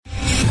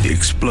The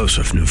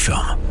explosive new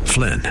film,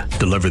 Flynn,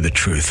 Deliver the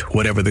Truth,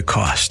 Whatever the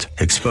Cost,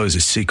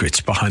 exposes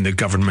secrets behind the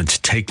government's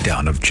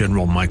takedown of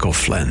General Michael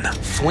Flynn.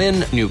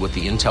 Flynn knew what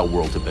the intel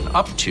world had been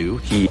up to.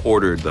 He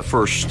ordered the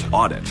first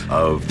audit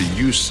of the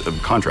use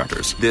of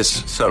contractors.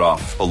 This set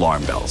off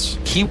alarm bells.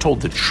 He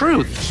told the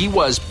truth. He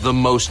was the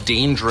most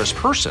dangerous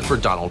person for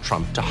Donald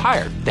Trump to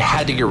hire. They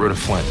had to get rid of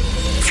Flynn.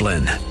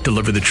 Flynn,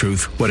 Deliver the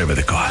Truth, Whatever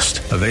the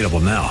Cost. Available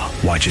now.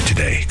 Watch it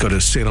today. Go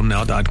to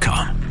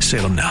salemnow.com.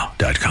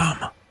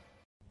 salemnow.com.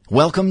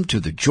 Welcome to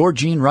the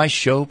Georgene Rice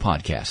Show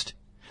podcast.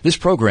 This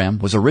program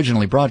was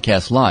originally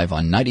broadcast live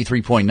on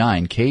 93.9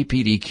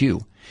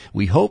 KPDQ.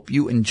 We hope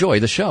you enjoy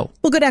the show.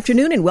 Well, good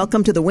afternoon and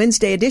welcome to the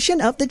Wednesday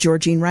edition of the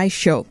Georgene Rice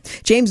Show.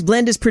 James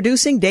Blend is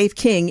producing, Dave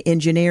King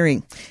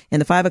engineering. In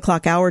the 5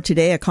 o'clock hour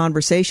today, a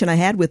conversation I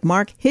had with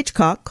Mark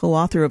Hitchcock,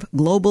 co-author of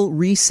Global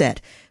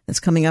Reset.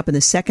 That's coming up in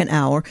the second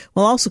hour.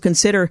 We'll also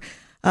consider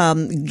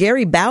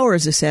Gary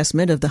Bauer's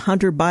assessment of the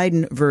Hunter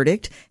Biden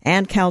verdict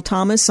and Cal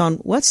Thomas on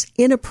what's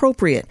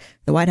inappropriate.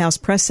 The White House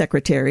press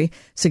secretary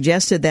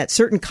suggested that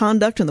certain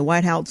conduct on the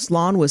White House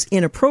lawn was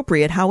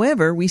inappropriate.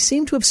 However, we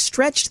seem to have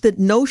stretched the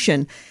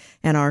notion,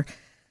 and our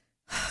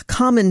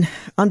common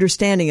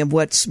understanding of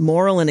what's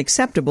moral and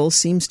acceptable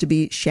seems to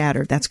be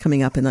shattered. That's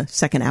coming up in the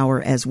second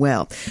hour as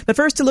well. But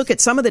first, to look at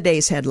some of the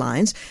day's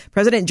headlines.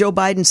 President Joe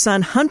Biden's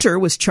son Hunter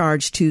was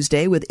charged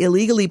Tuesday with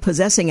illegally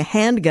possessing a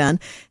handgun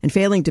and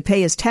failing to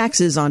pay his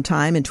taxes on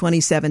time in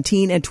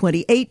 2017 and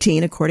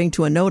 2018, according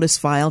to a notice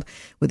filed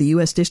with the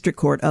U.S. District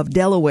Court of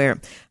Delaware.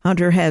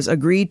 Hunter has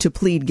agreed to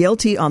plead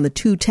guilty on the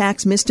 2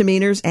 tax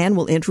misdemeanors and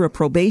will enter a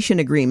probation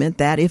agreement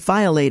that, if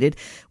violated,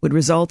 would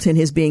result in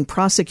his being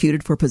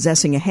prosecuted for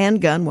possessing a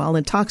handgun while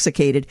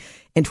intoxicated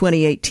in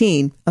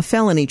 2018, a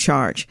felony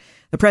charge.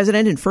 The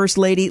president and first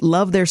lady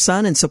love their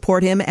son and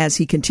support him as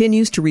he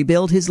continues to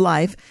rebuild his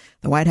life.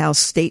 The White House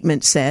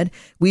statement said,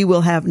 "We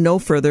will have no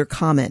further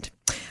comment."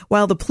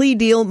 While the plea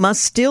deal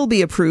must still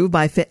be approved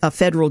by a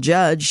federal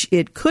judge,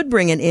 it could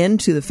bring an end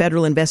to the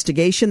federal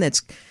investigation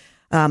that's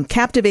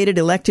captivated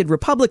elected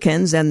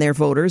Republicans and their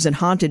voters and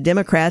haunted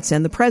Democrats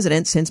and the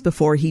president since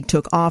before he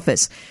took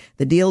office.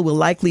 The deal will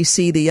likely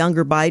see the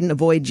younger Biden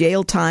avoid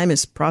jail time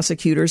as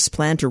prosecutors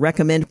plan to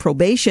recommend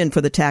probation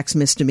for the tax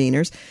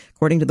misdemeanors,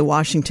 according to the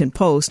Washington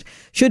Post.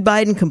 Should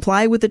Biden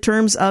comply with the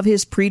terms of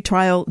his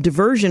pretrial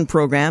diversion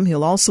program,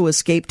 he'll also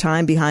escape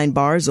time behind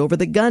bars over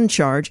the gun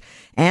charge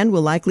and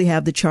will likely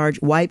have the charge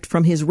wiped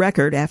from his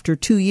record after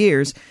 2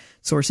 years,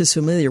 sources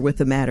familiar with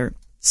the matter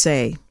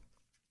say.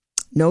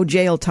 No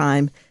jail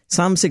time,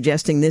 some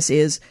suggesting this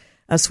is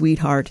a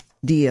sweetheart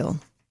deal.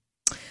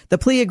 The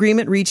plea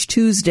agreement reached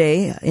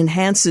Tuesday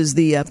enhances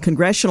the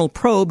congressional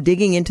probe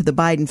digging into the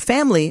Biden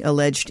family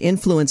alleged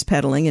influence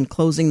peddling and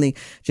closing the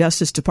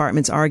Justice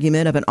Department's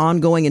argument of an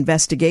ongoing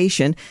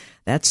investigation.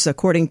 That's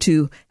according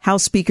to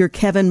House Speaker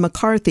Kevin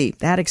McCarthy.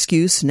 That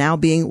excuse now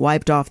being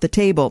wiped off the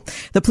table.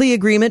 The plea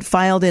agreement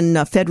filed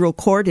in federal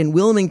court in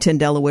Wilmington,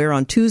 Delaware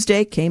on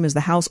Tuesday came as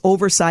the House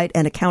Oversight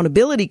and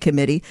Accountability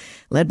Committee,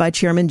 led by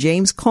Chairman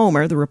James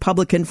Comer, the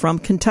Republican from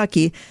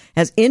Kentucky,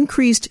 has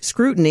increased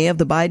scrutiny of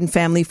the Biden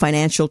family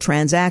financial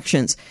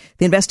transactions.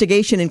 The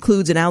investigation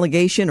includes an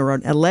allegation or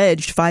an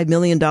alleged $5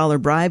 million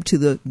bribe to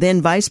the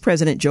then Vice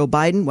President Joe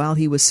Biden while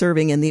he was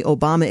serving in the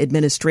Obama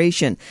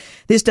administration.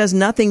 This does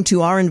nothing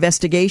to our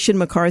investigation,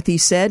 McCarthy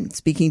said,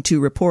 speaking to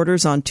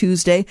reporters on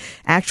Tuesday.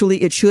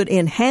 Actually, it should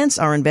enhance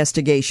our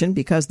investigation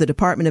because the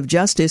Department of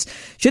Justice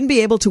shouldn't be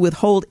able to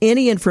withhold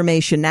any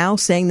information now,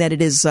 saying that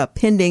it is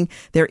pending.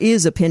 There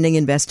is a pending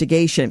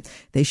investigation.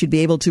 They should be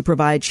able to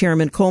provide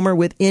Chairman Comer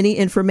with any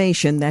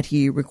information that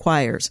he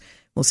requires.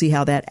 We'll see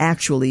how that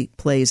actually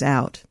plays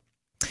out.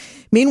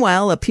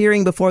 Meanwhile,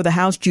 appearing before the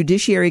House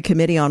Judiciary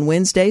Committee on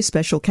Wednesday,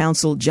 Special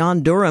Counsel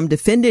John Durham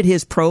defended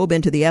his probe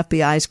into the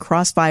FBI's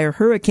Crossfire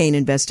hurricane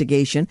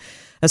investigation,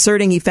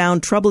 asserting he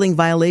found troubling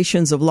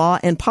violations of law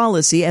and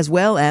policy as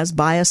well as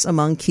bias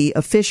among key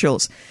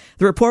officials.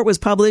 The report was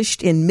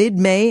published in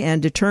mid-May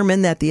and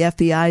determined that the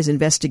FBI's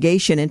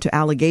investigation into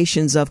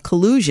allegations of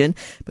collusion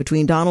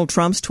between Donald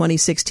Trump's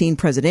 2016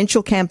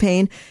 presidential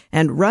campaign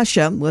and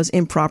Russia was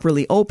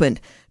improperly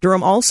opened.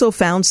 Durham also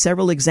found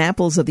several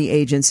examples of the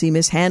agency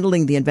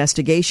mishandling the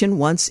investigation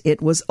once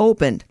it was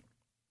opened.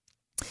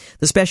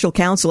 The special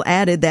counsel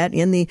added that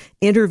in the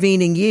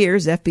intervening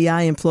years,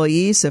 FBI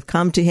employees have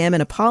come to him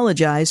and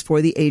apologized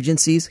for the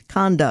agency's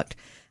conduct.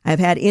 I've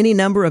had any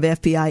number of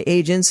FBI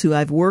agents who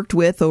I've worked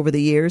with over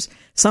the years,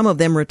 some of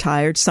them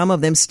retired, some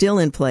of them still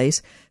in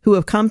place, who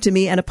have come to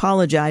me and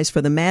apologized for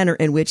the manner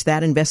in which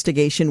that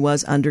investigation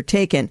was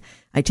undertaken.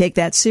 I take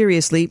that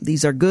seriously.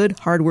 These are good,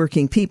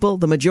 hardworking people,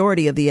 the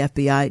majority of the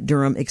FBI,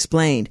 Durham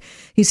explained.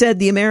 He said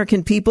the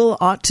American people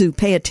ought to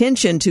pay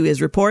attention to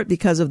his report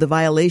because of the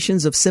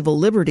violations of civil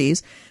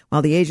liberties.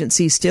 While the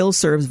agency still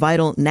serves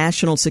vital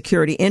national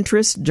security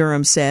interests,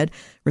 Durham said,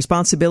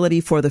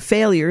 responsibility for the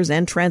failures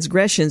and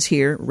transgressions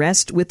here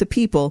rest with the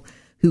people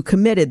who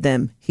committed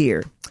them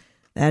here.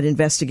 That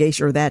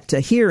investigation or that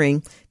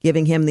hearing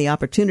giving him the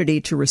opportunity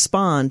to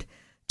respond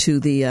to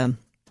the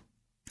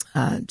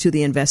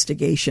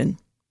investigation.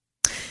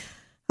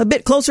 A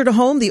bit closer to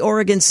home, the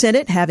Oregon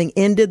Senate, having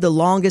ended the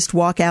longest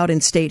walkout in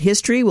state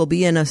history, will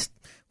be in a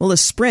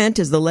sprint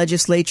as the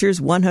legislature's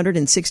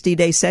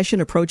 160-day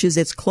session approaches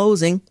its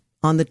closing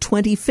on the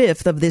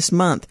 25th of this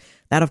month.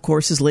 That, of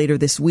course, is later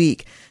this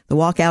week. The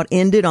walkout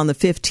ended on the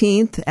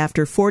 15th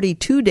after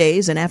 42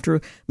 days and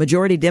after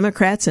majority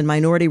Democrats and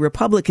minority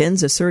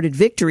Republicans asserted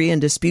victory in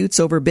disputes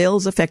over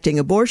bills affecting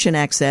abortion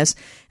access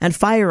and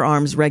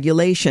firearms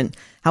regulation.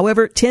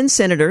 However, 10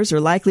 senators are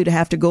likely to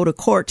have to go to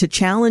court to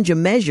challenge a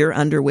measure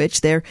under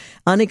which their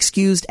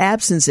unexcused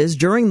absences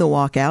during the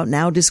walkout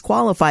now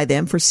disqualify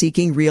them for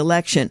seeking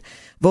re-election.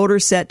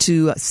 Voters set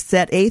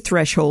a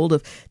threshold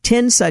of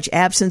 10 such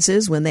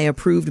absences when they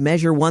approved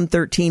Measure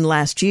 113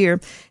 last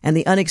year, and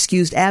the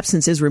unexcused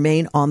absences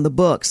remain on the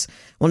books.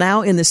 Well,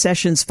 now in the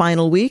session's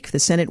final week, the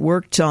Senate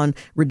worked on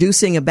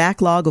reducing a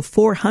backlog of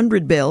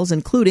 400 bills,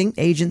 including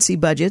agency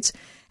budgets,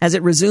 as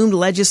it resumed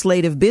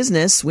legislative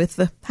business with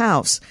the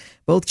House.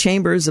 Both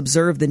chambers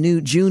observed the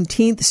new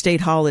Juneteenth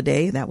state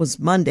holiday. That was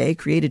Monday,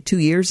 created 2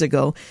 years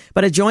ago.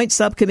 But a joint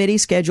subcommittee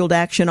scheduled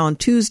action on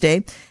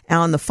Tuesday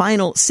on the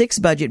final 6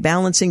 budget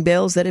balancing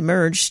bills that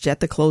emerged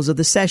at the close of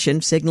the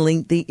session,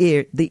 signaling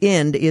the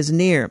end is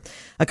near.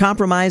 A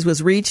compromise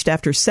was reached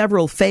after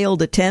several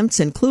failed attempts,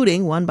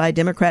 including one by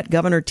Democrat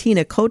Governor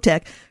Tina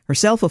Kotek,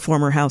 herself a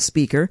former House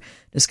Speaker.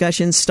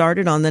 Discussions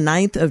started on the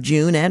 9th of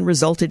June and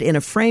resulted in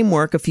a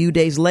framework a few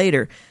days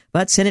later.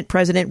 But Senate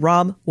President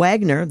Rob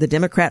Wagner, the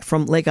Democrat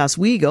from Lake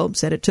Oswego,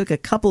 said it took a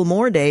couple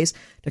more days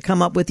to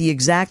come up with the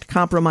exact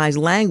compromise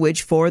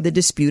language for the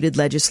disputed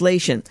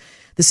legislation.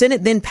 The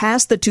Senate then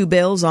passed the 2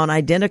 bills on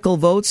identical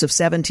votes of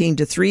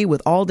 17-3,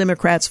 with all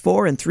Democrats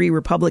for and 3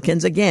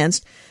 Republicans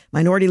against.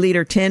 Minority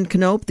Leader Ted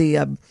Knopp,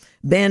 the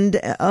Bend,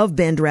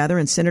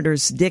 and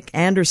Senators Dick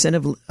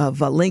Anderson of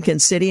Lincoln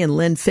City and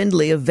Lynn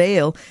Findley of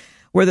Vail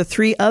were the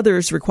 3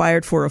 others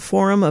required for a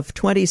quorum of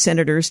 20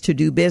 senators to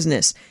do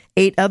business.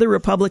 8 other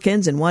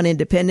Republicans and 1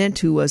 independent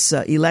who was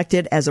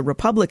elected as a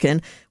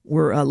Republican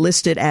were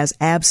listed as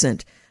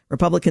absent.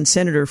 Republican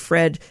Senator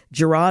Fred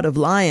Girard of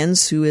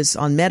Lyons, who is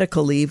on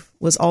medical leave,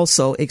 was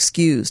also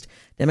excused.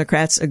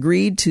 Democrats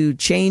agreed to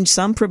change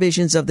some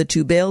provisions of the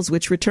 2 bills,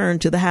 which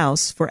returned to the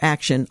House for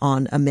action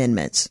on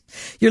amendments.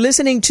 You're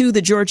listening to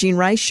The Georgene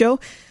Rice Show.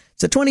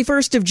 It's the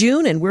 21st of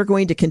June, and we're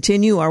going to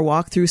continue our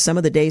walk through some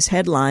of the day's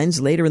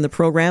headlines. Later in the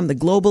program, the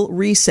Global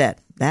Reset.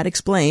 That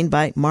explained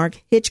by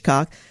Mark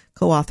Hitchcock,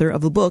 co-author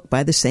of the book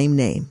by the same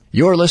name.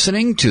 You're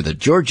listening to the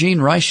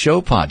Georgene Rice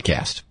Show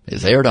podcast.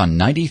 It's aired on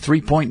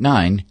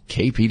 93.9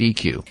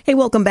 KPDQ. Hey,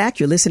 welcome back.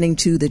 You're listening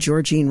to the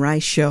Georgene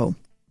Rice Show.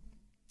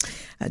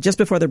 Just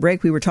before the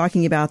break, we were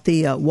talking about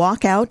the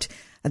walkout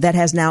that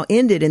has now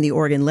ended in the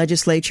Oregon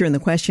legislature. And the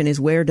question is,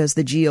 where does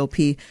the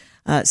GOP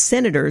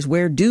senators,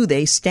 where do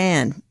they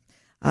stand?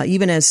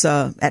 Even as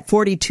at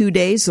 42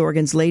 days,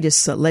 Oregon's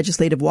latest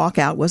legislative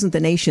walkout wasn't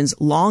the nation's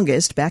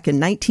longest. Back in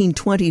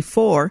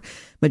 1924,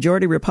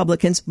 majority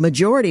Republicans,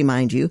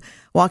 mind you,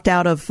 walked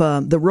out of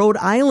the Rhode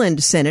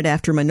Island Senate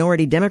after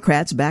minority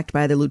Democrats, backed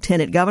by the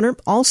lieutenant governor,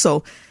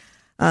 also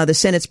the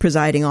Senate's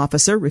presiding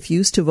officer,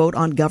 refused to vote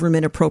on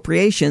government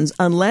appropriations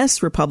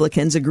unless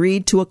Republicans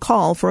agreed to a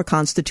call for a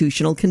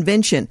constitutional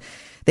convention.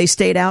 They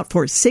stayed out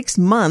for 6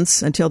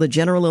 months until the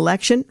general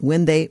election,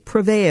 when they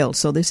prevailed.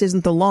 So this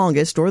isn't the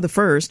longest or the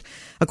first.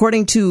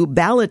 According to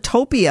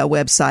Ballotopia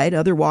website,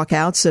 other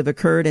walkouts have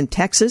occurred in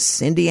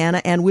Texas,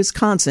 Indiana, and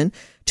Wisconsin,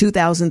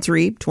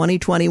 2003,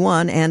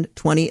 2021, and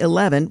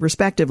 2011,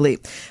 respectively.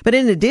 But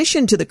in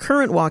addition to the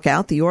current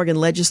walkout, the Oregon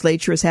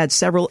legislature has had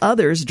several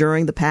others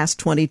during the past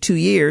 22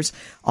 years,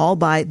 all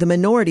by the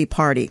minority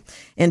party.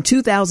 In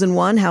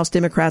 2001, House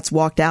Democrats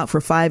walked out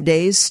for 5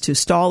 days to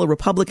stall a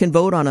Republican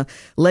vote on a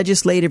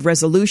legislative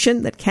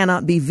resolution that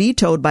cannot be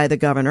vetoed by the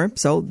governor,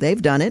 so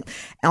they've done it,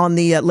 on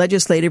the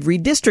legislative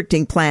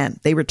redistricting plan.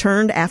 They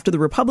returned after the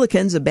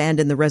Republicans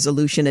abandoned the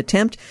resolution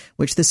attempt,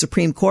 which the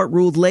Supreme Court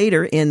ruled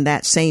later in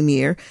that same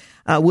year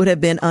would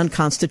have been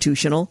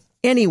unconstitutional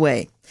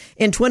anyway.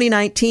 In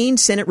 2019,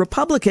 Senate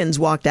Republicans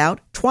walked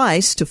out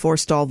twice to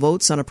forestall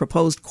votes on a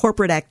proposed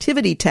corporate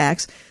activity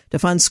tax to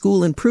fund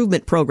school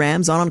improvement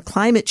programs on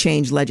climate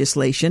change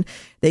legislation.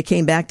 They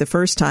came back the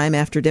first time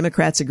after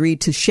Democrats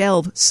agreed to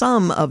shelve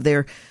some of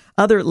their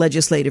other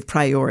legislative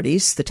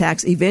priorities. The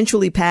tax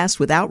eventually passed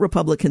without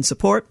Republican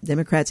support.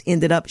 Democrats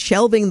ended up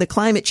shelving the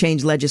climate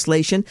change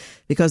legislation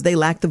because they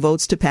lacked the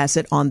votes to pass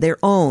it on their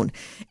own.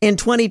 In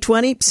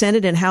 2020,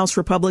 Senate and House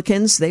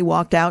Republicans, they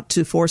walked out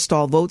to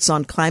forestall votes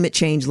on climate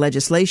change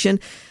legislation.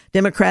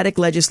 Democratic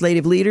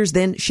legislative leaders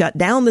then shut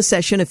down the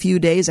session a few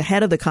days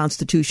ahead of the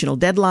constitutional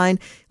deadline,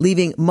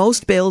 leaving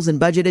most bills and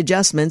budget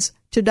adjustments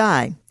to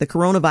die. The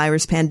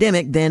coronavirus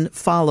pandemic then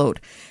followed.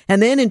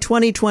 And then in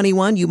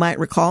 2021, you might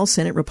recall,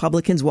 Senate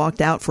Republicans walked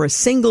out for a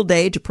single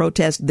day to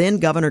protest then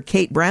Governor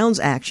Kate Brown's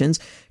actions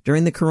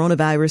during the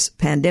coronavirus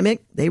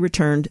pandemic. They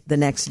returned the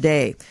next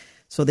day.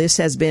 So this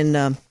has been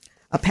a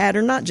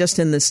pattern, not just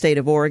in the state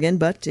of Oregon,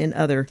 but in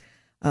other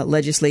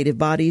legislative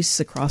bodies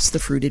across the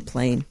fruited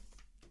plain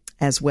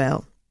as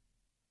well.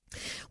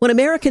 When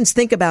Americans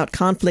think about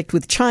conflict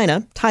with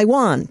China,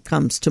 Taiwan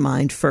comes to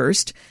mind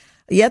first.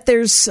 Yet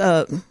there's,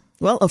 a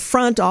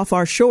front off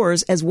our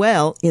shores as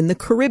well in the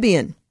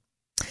Caribbean.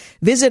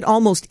 Visit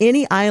almost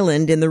any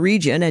island in the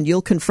region and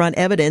you'll confront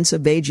evidence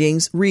of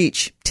Beijing's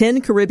reach.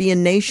 10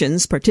 Caribbean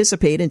nations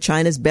participate in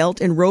China's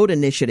Belt and Road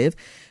Initiative.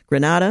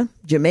 Grenada,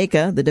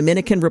 Jamaica, the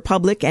Dominican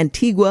Republic,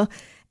 Antigua,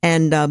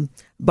 and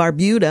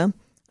Barbuda,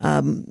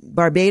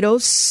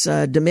 Barbados,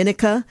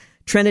 Dominica,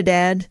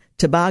 Trinidad,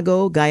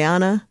 Tobago,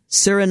 Guyana,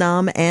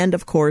 Suriname, and,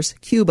 of course,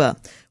 Cuba.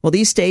 Well,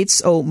 these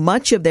states owe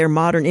much of their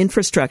modern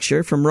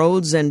infrastructure, from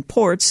roads and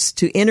ports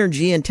to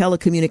energy and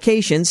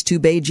telecommunications, to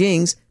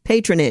Beijing's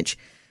patronage.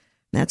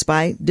 That's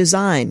by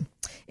design.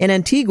 In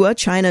Antigua,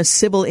 China's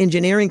Civil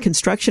Engineering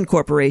Construction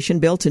Corporation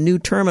built a new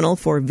terminal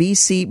for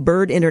VC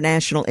Bird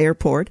International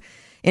Airport.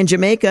 In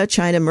Jamaica,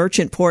 China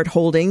Merchant Port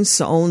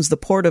Holdings owns the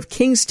port of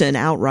Kingston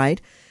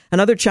outright.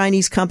 Another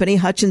Chinese company,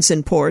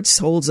 Hutchinson Ports,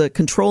 holds a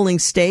controlling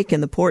stake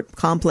in the port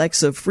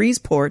complex of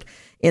Freeport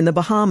in the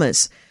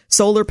Bahamas.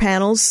 Solar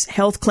panels,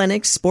 health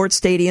clinics, sports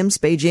stadiums,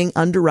 Beijing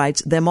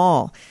underwrites them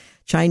all.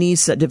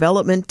 Chinese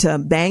development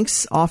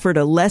banks offered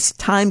a less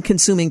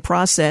time-consuming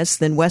process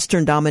than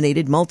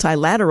Western-dominated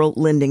multilateral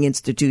lending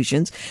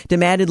institutions,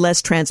 demanded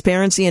less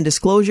transparency and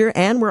disclosure,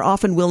 and were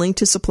often willing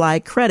to supply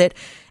credit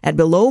at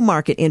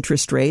below-market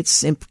interest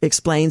rates,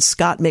 explains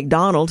Scott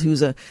McDonald,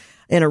 who's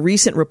in a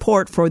recent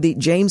report for the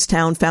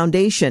Jamestown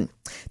Foundation.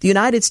 The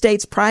United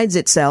States prides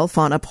itself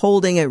on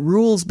upholding a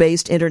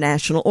rules-based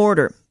international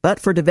order, but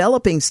for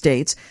developing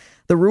states,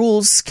 the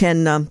rules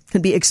can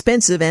be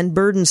expensive and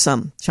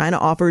burdensome. China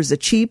offers a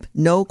cheap,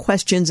 no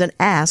questions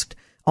asked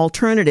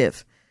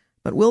alternative.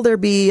 But will there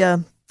be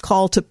a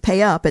call to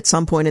pay up at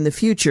some point in the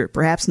future?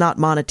 Perhaps not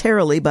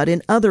monetarily, but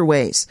in other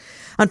ways.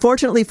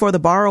 Unfortunately for the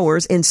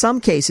borrowers, in some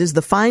cases,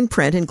 the fine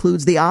print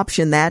includes the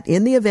option that,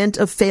 in the event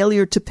of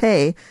failure to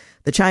pay,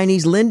 the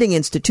Chinese lending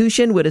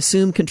institution would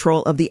assume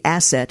control of the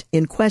asset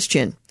in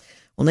question.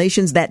 Well,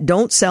 nations that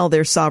don't sell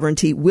their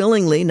sovereignty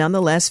willingly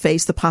nonetheless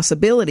face the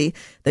possibility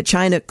that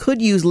China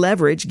could use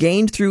leverage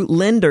gained through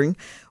lending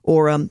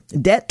or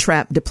debt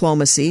trap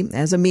diplomacy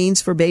as a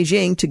means for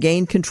Beijing to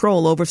gain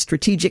control over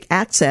strategic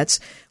assets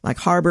like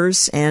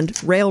harbors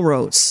and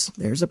railroads.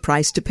 There's a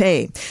price to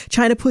pay.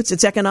 China puts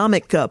its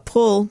economic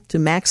pull to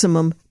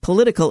maximum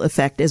political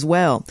effect as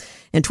well.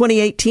 In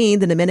 2018,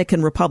 the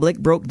Dominican Republic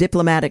broke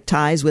diplomatic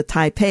ties with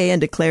Taipei and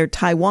declared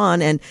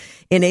Taiwan an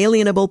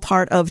inalienable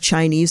part of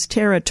Chinese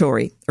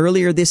territory.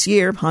 Earlier this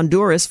year,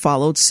 Honduras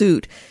followed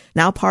suit.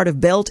 Now part of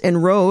Belt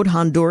and Road,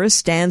 Honduras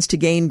stands to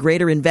gain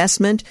greater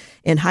investment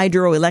in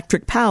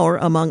hydroelectric power,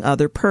 among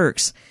other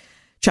perks.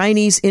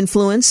 Chinese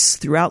influence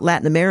throughout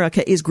Latin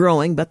America is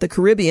growing, but the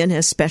Caribbean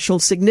has special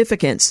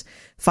significance.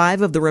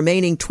 5 of the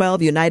remaining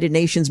 12 United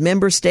Nations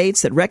member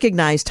states that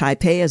recognize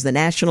Taipei as the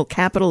national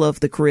capital of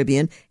the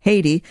Caribbean,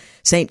 Haiti,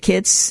 St.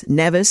 Kitts,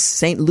 Nevis,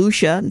 St.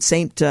 Lucia, and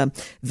St.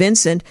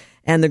 Vincent,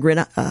 and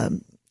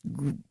the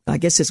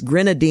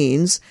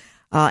Grenadines,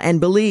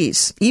 and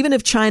Belize. Even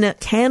if China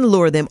can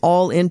lure them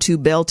all into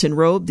Belt and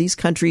Road, these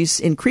countries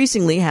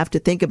increasingly have to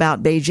think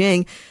about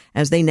Beijing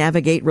as they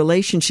navigate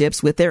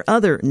relationships with their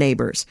other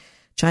neighbors.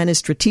 China's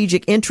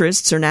strategic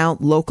interests are now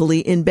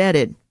locally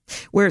embedded.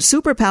 Where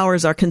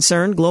superpowers are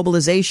concerned,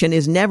 globalization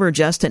is never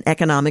just an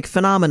economic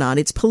phenomenon.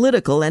 It's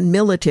political and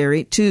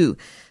military, too.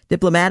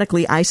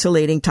 Diplomatically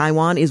isolating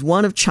Taiwan is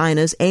one of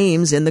China's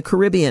aims in the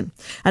Caribbean.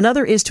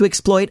 Another is to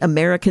exploit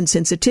American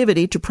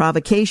sensitivity to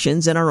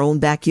provocations in our own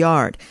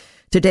backyard.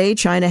 Today,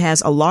 China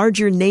has a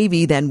larger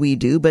Navy than we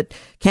do, but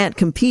can't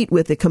compete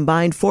with the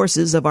combined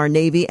forces of our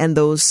Navy and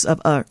those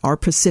of our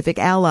Pacific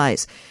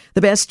allies.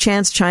 The best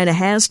chance China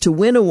has to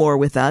win a war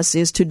with us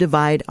is to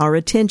divide our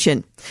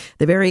attention.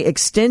 The very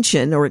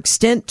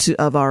extent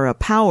of our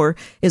power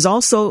is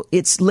also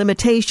its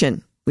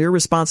limitation. We're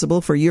responsible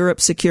for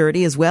Europe's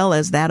security as well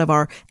as that of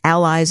our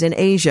allies in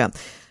Asia.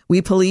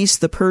 We police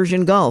the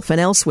Persian Gulf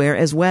and elsewhere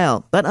as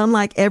well. But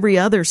unlike every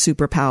other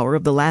superpower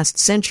of the last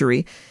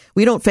century,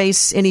 we don't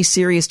face any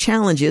serious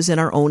challenges in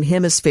our own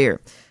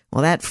hemisphere.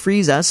 Well, that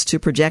frees us to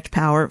project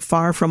power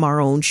far from our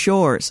own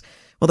shores.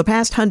 Well, the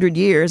past 100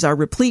 years are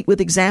replete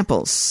with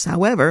examples,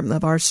 however,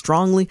 of how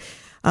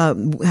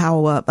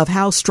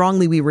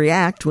strongly we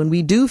react when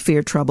we do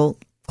fear trouble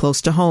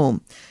close to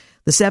home.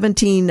 The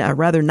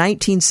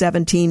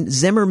 1917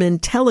 Zimmermann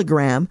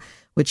telegram,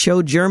 which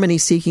showed Germany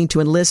seeking to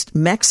enlist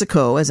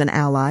Mexico as an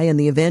ally in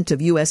the event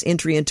of U.S.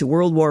 entry into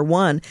World War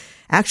I,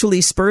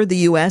 actually spurred the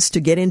U.S. to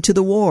get into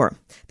the war.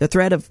 The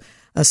threat of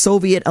a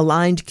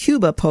Soviet-aligned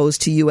Cuba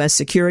posed to U.S.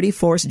 security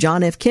forced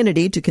John F.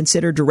 Kennedy to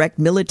consider direct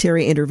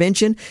military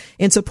intervention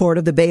in support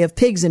of the Bay of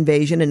Pigs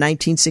invasion in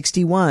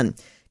 1961.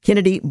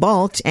 Kennedy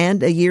balked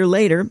and, a year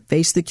later,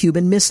 faced the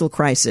Cuban Missile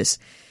Crisis.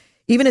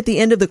 Even at the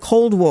end of the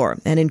Cold War,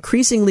 an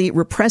increasingly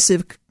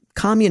repressive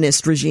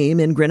communist regime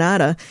in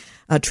Grenada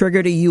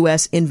triggered a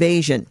U.S.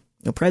 invasion.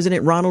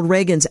 President Ronald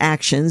Reagan's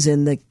actions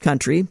in the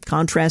country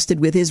contrasted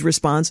with his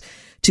response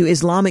to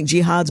Islamic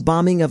Jihad's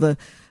bombing of a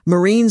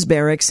Marines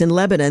barracks in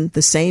Lebanon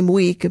the same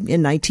week in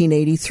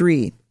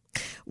 1983.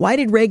 Why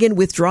did Reagan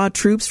withdraw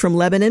troops from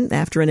Lebanon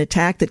after an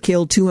attack that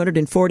killed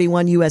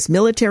 241 U.S.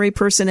 military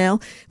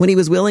personnel when he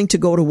was willing to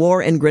go to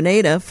war in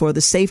Grenada for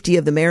the safety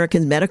of the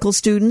American medical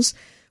students?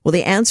 Well,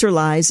 the answer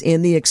lies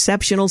in the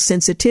exceptional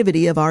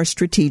sensitivity of our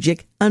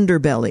strategic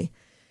underbelly.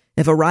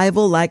 If a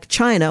rival like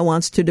China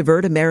wants to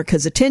divert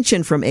America's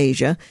attention from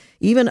Asia,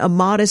 even a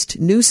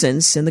modest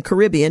nuisance in the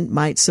Caribbean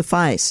might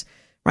suffice.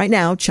 Right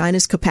now,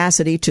 China's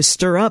capacity to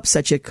stir up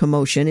such a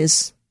commotion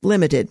is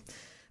limited.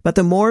 But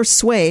the more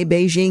sway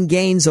Beijing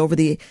gains over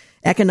the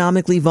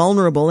economically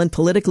vulnerable and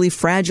politically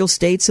fragile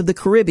states of the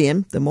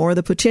Caribbean, the more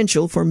the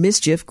potential for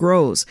mischief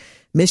grows.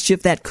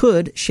 Mischief that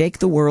could shake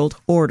the world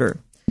order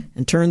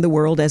and turn the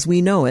world as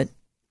we know it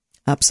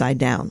upside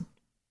down.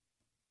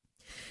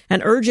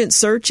 An urgent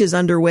search is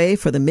underway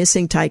for the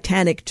missing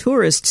Titanic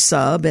tourist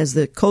sub as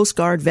the Coast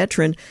Guard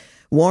veteran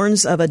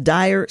warns of a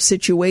dire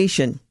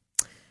situation.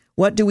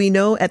 What do we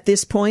know at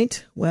this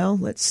point? Well,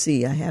 let's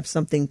see. I have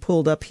something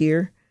pulled up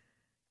here.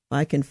 If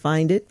I can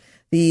find it.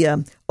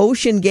 The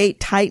Ocean Gate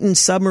Titan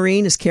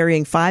submarine is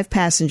carrying 5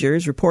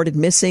 passengers reported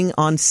missing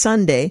on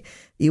Sunday.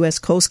 The U.S.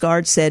 Coast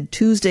Guard said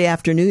Tuesday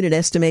afternoon it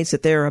estimates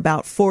that there are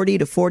about 40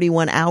 to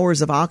 41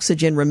 hours of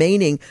oxygen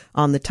remaining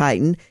on the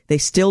Titan. They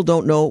still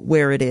don't know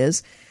where it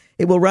is.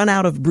 It will run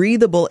out of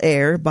breathable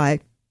air by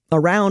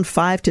around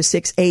 5 to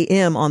 6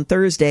 a.m. on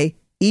Thursday,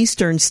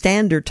 Eastern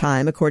Standard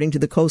Time, according to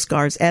the Coast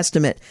Guard's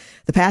estimate.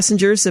 The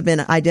passengers have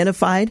been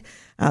identified.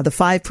 The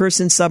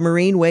 5-person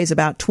submarine weighs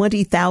about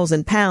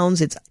 20,000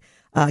 pounds. It's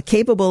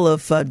capable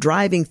of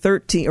diving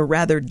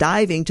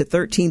to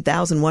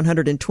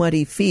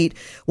 13,120 feet.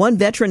 One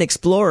veteran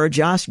explorer,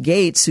 Josh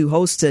Gates, who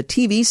hosts a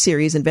TV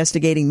series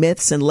investigating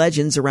myths and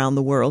legends around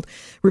the world,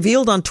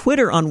 revealed on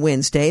Twitter on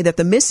Wednesday that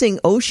the missing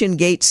Ocean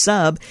Gate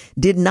sub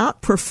did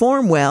not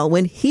perform well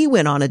when he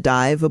went on a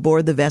dive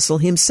aboard the vessel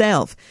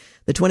himself.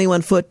 The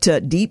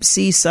 21-foot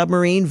deep-sea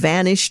submarine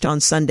vanished on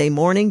Sunday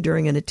morning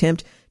during an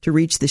attempt to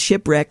reach the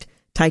shipwrecked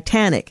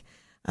Titanic,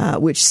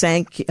 which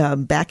sank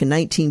back in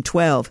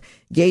 1912.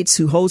 Gates,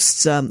 who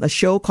hosts a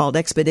show called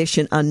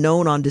Expedition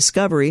Unknown on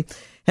Discovery,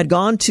 had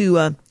gone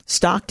to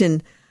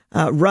Stockton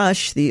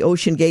Rush, the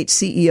Ocean Gate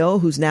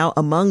CEO, who's now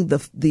among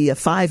the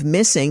 5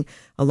 missing,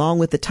 along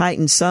with the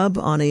Titan sub,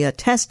 on a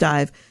test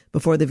dive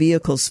before the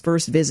vehicle's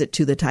first visit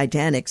to the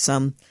Titanic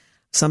some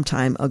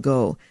time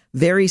ago.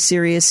 Very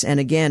serious, and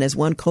again, as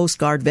one Coast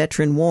Guard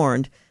veteran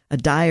warned, a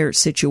dire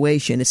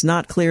situation. It's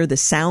not clear the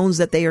sounds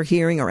that they are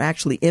hearing are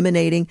actually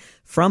emanating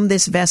from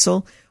this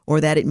vessel,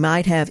 or that it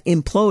might have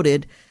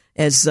imploded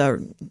as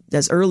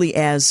early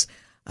as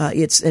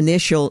its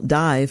initial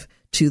dive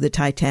to the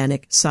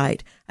Titanic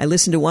site. I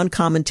listened to one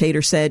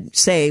commentator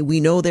say, "We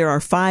know there are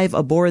 5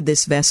 aboard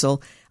this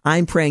vessel.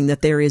 I'm praying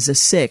that there is a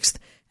 6th,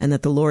 and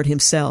that the Lord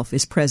himself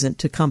is present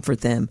to comfort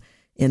them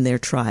in their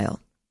trial."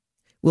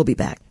 We'll be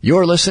back.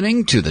 You're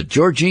listening to the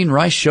Georgene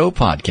Rice Show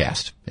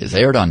podcast. It's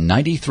aired on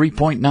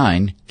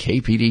 93.9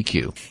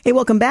 KPDQ. Hey,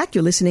 welcome back.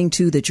 You're listening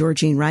to the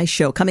Georgene Rice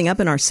Show. Coming up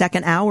in our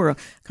second hour, a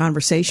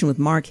conversation with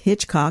Mark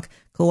Hitchcock,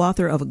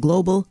 co-author of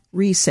Global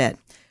Reset.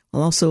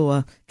 We'll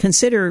also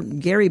consider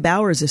Gary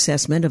Bauer's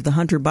assessment of the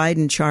Hunter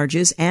Biden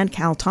charges and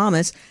Cal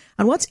Thomas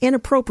on what's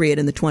inappropriate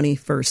in the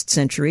 21st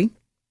century.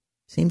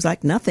 Seems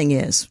like nothing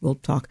is. We'll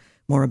talk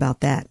more about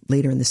that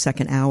later in the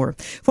second hour.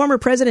 Former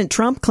President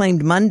Trump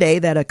claimed Monday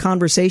that a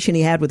conversation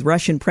he had with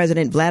Russian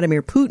President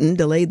Vladimir Putin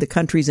delayed the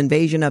country's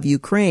invasion of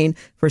Ukraine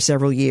for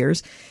several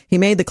years. He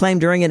made the claim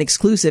during an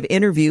exclusive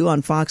interview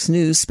on Fox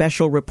News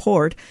Special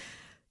Report,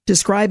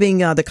 describing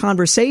the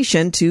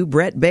conversation to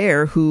Bret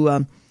Baier,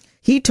 who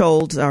he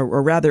told,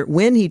 or rather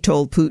when he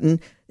told Putin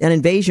an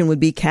invasion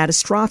would be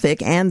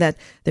catastrophic and that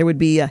there would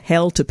be a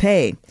hell to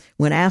pay.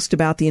 When asked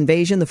about the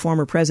invasion, the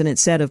former president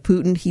said of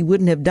Putin he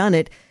wouldn't have done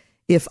it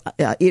if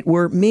it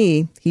were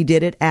me. He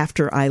did it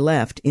after I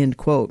left, end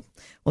quote.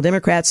 Well,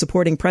 Democrats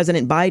supporting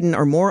President Biden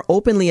are more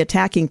openly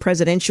attacking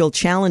presidential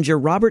challenger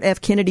Robert F.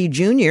 Kennedy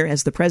Jr.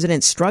 as the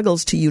president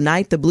struggles to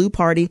unite the blue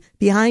party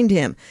behind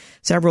him.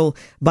 Several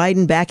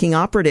Biden-backing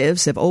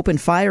operatives have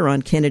opened fire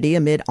on Kennedy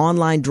amid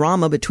online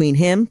drama between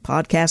him,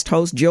 podcast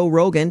host Joe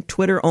Rogan,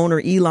 Twitter owner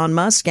Elon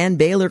Musk, and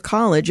Baylor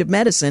College of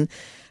Medicine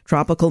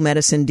tropical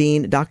medicine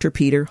dean Dr.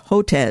 Peter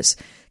Hotez.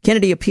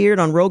 Kennedy appeared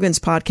on Rogan's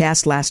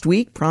podcast last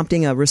week,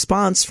 prompting a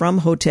response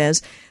from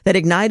Hotez that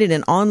ignited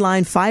an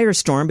online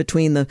firestorm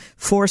between the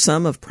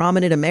foursome of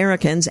prominent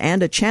Americans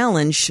and a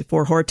challenge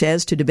for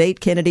Hotez to debate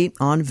Kennedy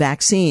on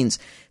vaccines.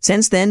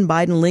 Since then,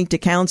 Biden-linked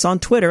accounts on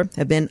Twitter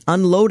have been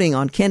unloading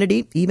on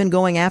Kennedy, even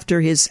going after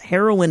his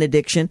heroin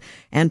addiction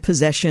and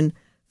possession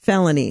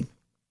felony.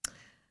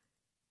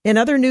 In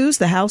other news,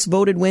 the House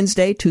voted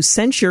Wednesday to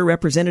censure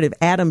Representative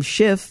Adam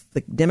Schiff,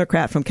 the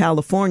Democrat from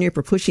California,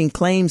 for pushing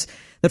claims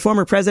that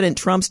former President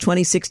Trump's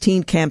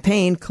 2016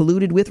 campaign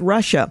colluded with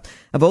Russia,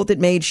 a vote that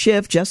made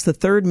Schiff just the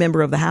 3rd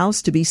member of the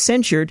House to be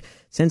censured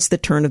since the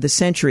turn of the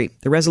century.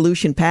 The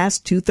resolution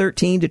passed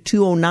 213 to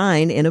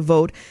 209 in a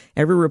vote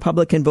every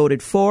Republican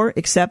voted for,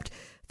 except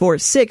for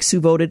 6 who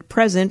voted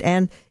present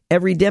and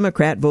every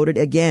Democrat voted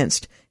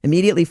against.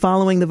 Immediately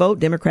following the vote,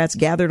 Democrats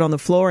gathered on the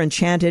floor and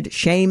chanted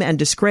shame and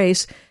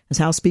disgrace as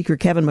House Speaker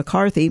Kevin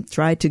McCarthy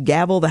tried to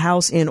gavel the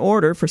House in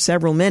order for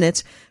several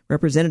minutes.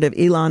 Representative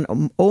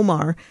Ilhan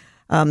Omar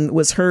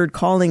was heard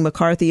calling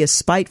McCarthy a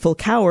spiteful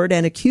coward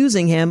and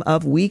accusing him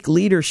of weak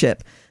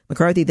leadership.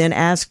 McCarthy then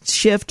asked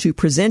Schiff to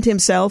present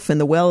himself in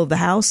the well of the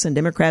House, and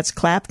Democrats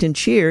clapped and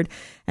cheered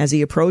as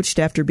he approached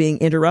after being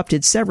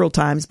interrupted several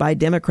times by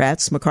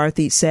Democrats.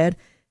 McCarthy said,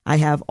 "I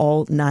have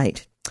all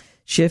night."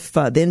 Schiff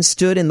then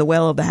stood in the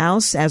well of the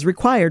House as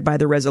required by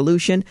the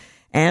resolution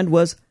and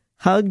was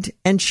hugged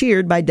and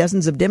cheered by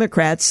dozens of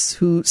Democrats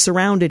who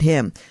surrounded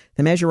him.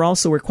 The measure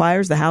also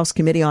requires the House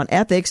Committee on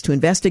Ethics to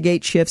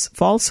investigate Schiff's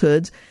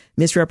falsehoods,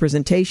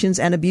 misrepresentations,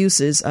 and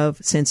abuses of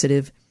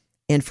sensitive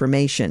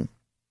information.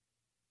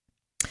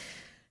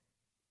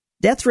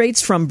 Death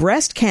rates from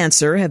breast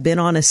cancer have been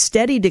on a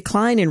steady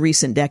decline in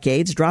recent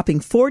decades, dropping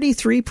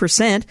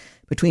 43%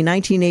 between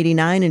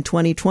 1989 and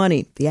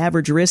 2020. The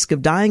average risk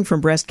of dying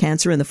from breast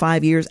cancer in the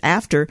 5 years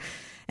after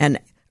an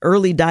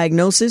early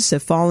diagnosis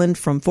have fallen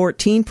from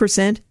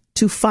 14%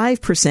 to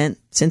 5%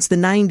 since the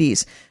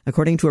 90s,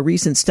 according to a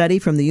recent study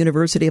from the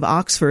University of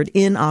Oxford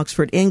in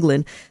Oxford,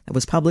 England, that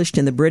was published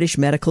in the British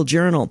Medical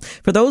Journal.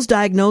 For those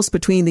diagnosed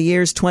between the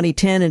years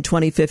 2010 and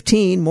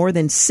 2015, more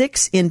than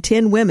 6 in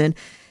 10 women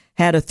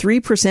had a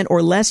 3%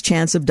 or less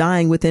chance of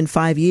dying within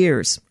 5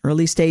 years.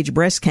 Early-stage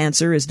breast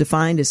cancer is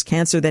defined as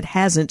cancer that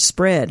hasn't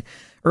spread.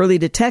 Early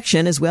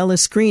detection, as well as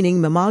screening,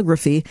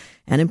 mammography,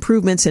 and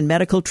improvements in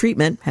medical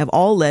treatment have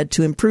all led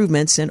to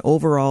improvements in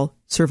overall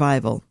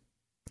survival.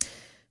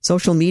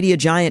 Social media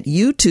giant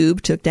YouTube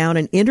took down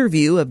an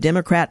interview of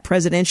Democrat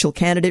presidential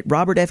candidate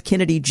Robert F.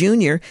 Kennedy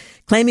Jr.,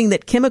 claiming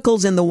that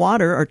chemicals in the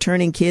water are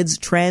turning kids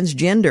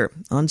transgender.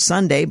 On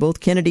Sunday,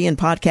 both Kennedy and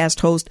podcast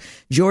host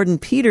Jordan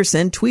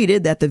Peterson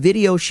tweeted that the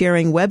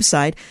video-sharing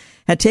website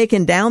had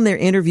taken down their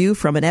interview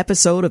from an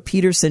episode of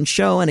Peterson's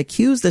show and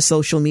accused the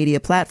social media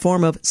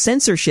platform of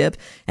censorship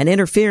and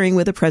interfering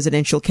with a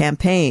presidential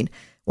campaign.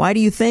 Why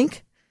do you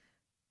think?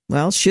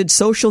 Well, should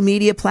social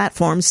media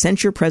platforms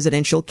censor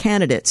presidential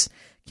candidates?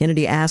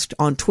 Kennedy asked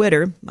on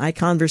Twitter. My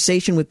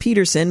conversation with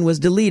Peterson was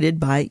deleted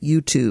by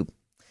YouTube.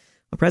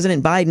 Well,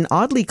 President Biden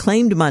oddly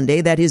claimed Monday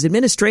that his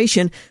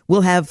administration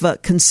will have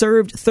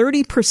conserved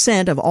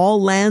 30% of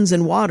all lands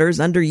and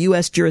waters under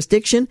U.S.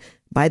 jurisdiction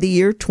by the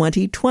year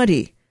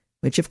 2020,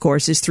 which, of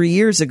course, is 3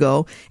 years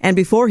ago and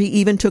before he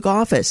even took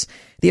office.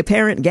 The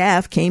apparent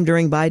gaffe came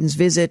during Biden's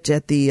visit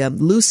at the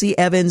Lucy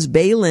Evans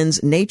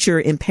Baylands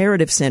Nature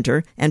Imperative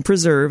Center and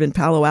Preserve in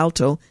Palo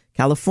Alto,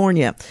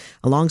 California,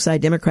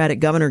 alongside Democratic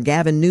Governor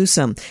Gavin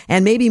Newsom.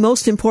 And maybe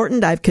most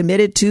important, I've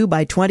committed to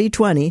by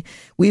 2020,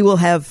 we will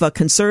have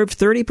conserved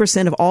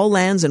 30% of all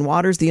lands and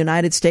waters the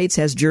United States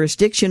has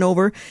jurisdiction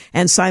over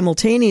and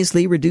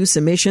simultaneously reduce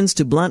emissions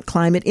to blunt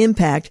climate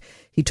impact,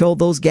 he told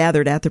those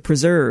gathered at the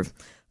preserve.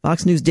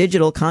 Fox News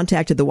Digital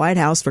contacted the White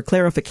House for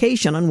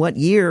clarification on what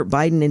year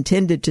Biden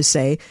intended to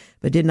say,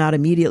 but did not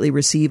immediately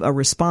receive a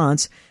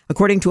response.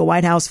 According to a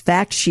White House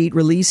fact sheet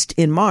released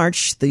in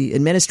March, the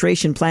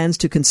administration plans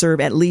to conserve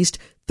at least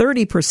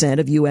 30%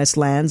 of U.S.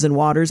 lands and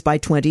waters by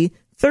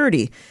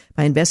 2030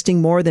 by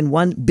investing more than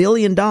 $1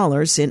 billion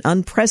in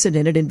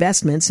unprecedented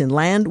investments in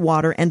land,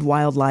 water, and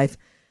wildlife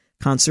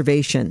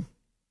conservation.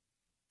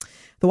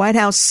 The White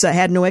House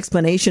had no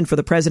explanation for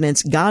the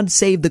president's God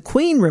Save the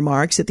Queen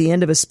remarks at the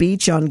end of a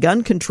speech on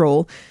gun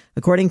control,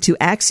 according to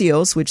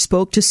Axios, which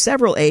spoke to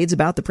several aides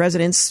about the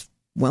president's,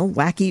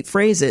 wacky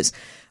phrases.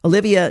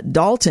 Olivia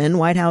Dalton,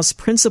 White House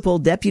principal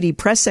deputy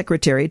press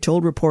secretary,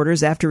 told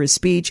reporters after his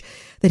speech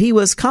that he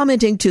was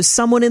commenting to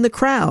someone in the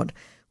crowd.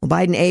 Well,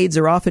 Biden aides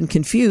are often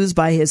confused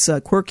by his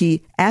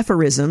quirky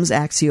aphorisms,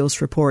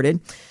 Axios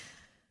reported.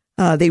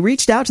 They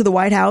reached out to the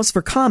White House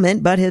for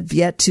comment, but have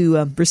yet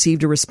to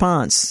receive a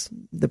response.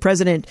 The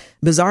president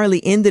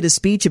bizarrely ended a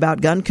speech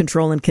about gun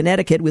control in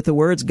Connecticut with the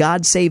words,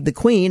 "God save the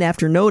Queen,"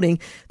 after noting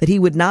that he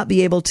would not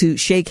be able to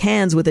shake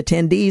hands with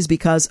attendees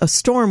because a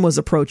storm was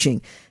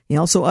approaching. He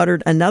also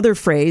uttered another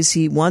phrase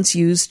he once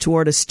used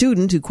toward a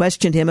student who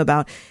questioned him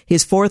about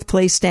his fourth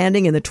place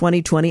standing in the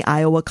 2020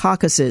 Iowa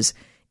caucuses.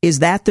 "Is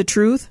that the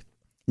truth?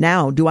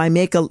 Now do not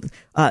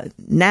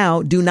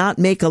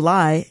make a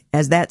lie,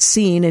 as that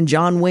scene in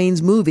John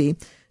Wayne's movie.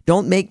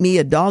 Don't make me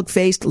a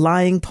dog-faced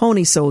lying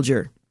pony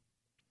soldier."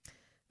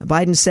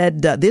 Biden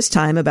said this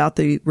time about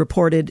the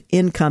reported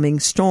incoming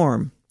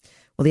storm.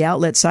 Well, the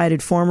outlet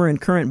cited former and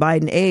current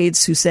Biden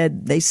aides who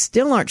said they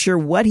still aren't sure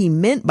what he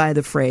meant by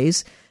the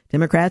phrase.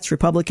 Democrats,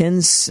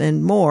 Republicans,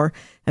 and more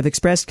have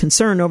expressed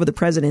concern over the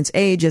president's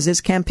age as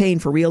his campaign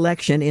for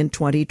re-election in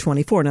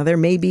 2024. Now, there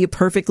may be a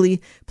perfectly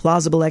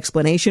plausible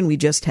explanation. We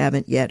just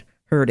haven't yet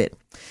heard it.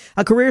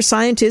 A career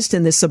scientist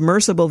in the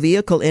submersible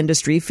vehicle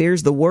industry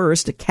fears the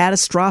worst, a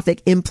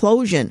catastrophic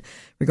implosion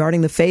regarding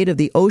the fate of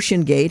the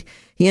Ocean Gate.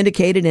 He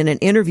indicated in an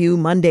interview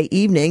Monday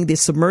evening the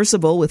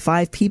submersible with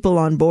 5 people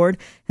on board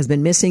has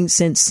been missing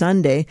since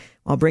Sunday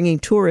while bringing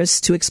tourists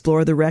to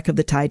explore the wreck of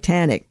the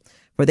Titanic.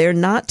 For there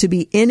not to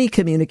be any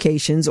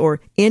communications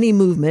or any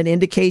movement,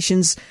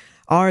 indications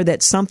are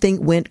that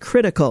something went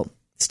critical.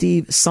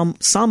 Steve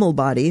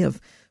Sommelbody of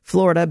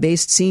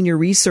Florida-based senior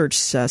research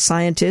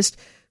scientist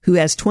who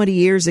has 20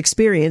 years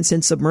experience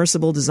in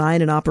submersible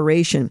design and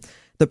operation.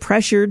 The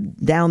pressure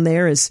down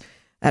there is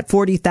at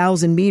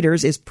 40,000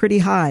 meters is pretty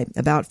high,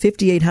 about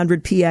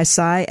 5,800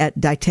 psi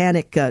at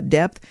Titanic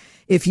depth.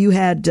 If you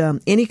had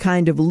any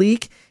kind of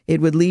leak,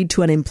 it would lead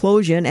to an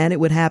implosion, and it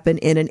would happen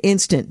in an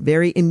instant,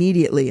 very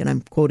immediately. And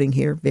I'm quoting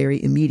here,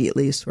 very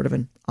immediately is sort of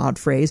an odd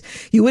phrase.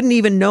 You wouldn't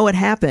even know it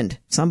happened.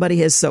 Somebody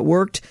has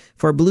worked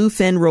for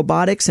Bluefin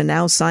Robotics and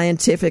now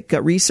scientific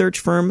research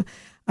firm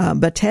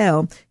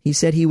Battelle. He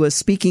said he was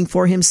speaking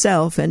for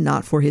himself and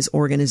not for his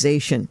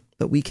organization.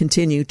 But we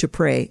continue to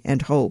pray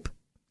and hope.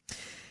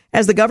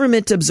 As the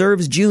government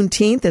observes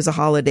Juneteenth as a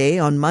holiday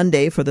on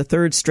Monday for the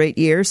third straight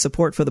year,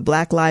 support for the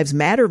Black Lives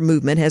Matter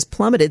movement has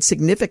plummeted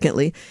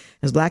significantly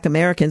as Black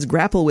Americans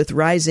grapple with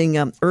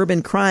rising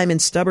urban crime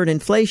and stubborn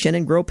inflation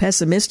and grow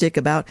pessimistic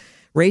about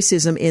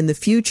racism in the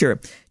future.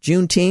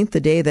 Juneteenth, the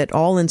day that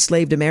all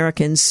enslaved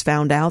Americans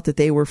found out that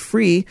they were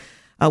free,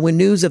 when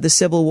news of the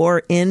Civil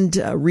War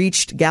end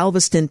reached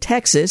Galveston,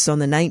 Texas on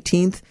the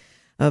 19th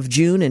of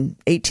June in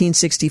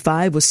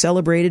 1865, was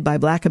celebrated by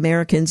Black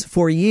Americans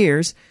for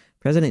years.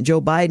 President Joe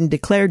Biden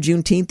declared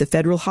Juneteenth a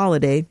federal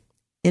holiday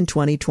in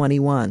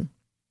 2021.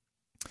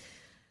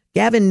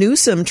 Gavin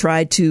Newsom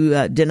tried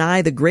to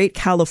deny the Great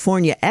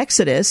California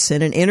Exodus.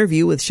 In an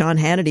interview with Sean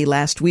Hannity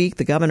last week,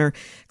 the governor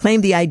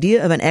claimed the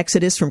idea of an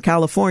exodus from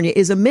California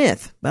is a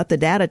myth, but the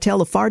data tell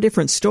a far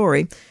different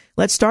story.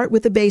 Let's start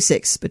with the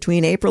basics.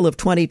 Between April of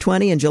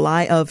 2020 and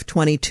July of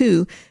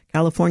 22,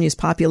 California's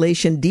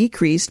population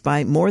decreased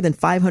by more than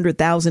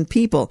 500,000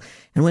 people.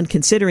 And when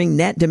considering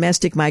net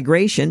domestic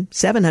migration,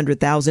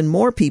 700,000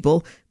 more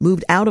people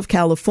moved out of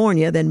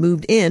California than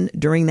moved in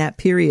during that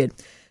period.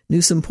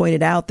 Newsom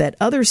pointed out that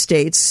other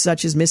states,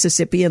 such as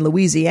Mississippi and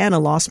Louisiana,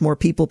 lost more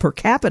people per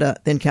capita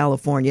than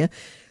California,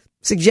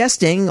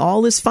 suggesting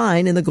all is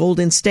fine in the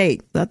Golden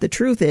State. But the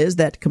truth is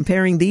that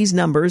comparing these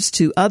numbers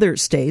to other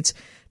states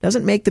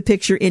doesn't make the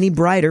picture any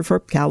brighter for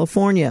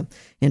California.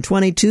 In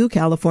 22,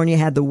 California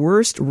had the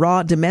worst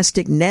raw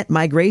domestic net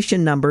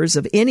migration numbers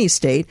of any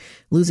state,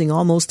 losing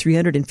almost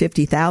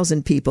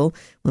 350,000 people.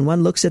 When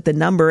one looks at the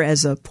number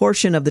as a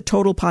portion of the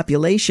total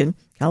population,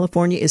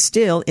 California is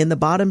still in the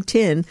bottom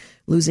 10,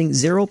 losing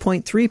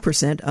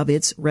 0.3% of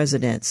its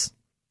residents.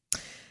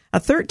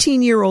 A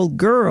 13-year-old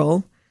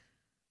girl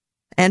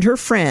and her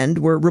friend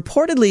were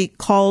reportedly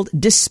called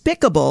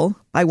despicable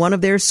by one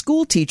of their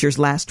school teachers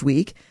last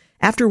week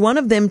after one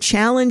of them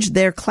challenged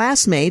their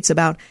classmates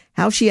about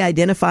how she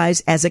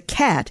identifies as a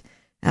cat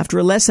after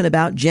a lesson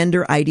about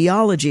gender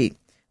ideology.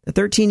 The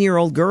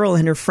 13-year-old girl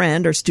and her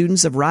friend are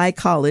students of Rye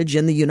College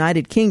in the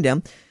United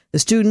Kingdom. The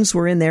students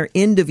were in their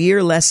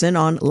end-of-year lesson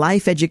on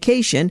life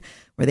education,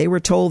 where they were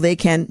told they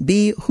can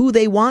be who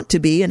they want to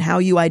be and how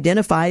you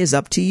identify is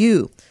up to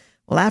you.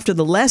 Well, after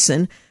the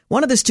lesson,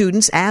 one of the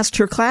students asked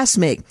her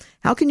classmate,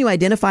 "How can you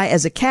identify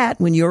as a cat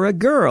when you're a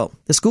girl?"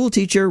 The school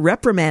teacher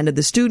reprimanded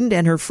the student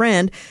and her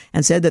friend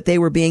and said that they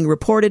were being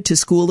reported to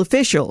school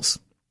officials.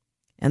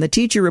 And the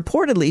teacher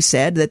reportedly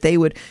said that they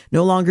would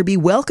no longer be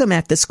welcome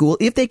at the school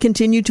if they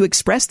continued to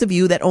express the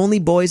view that only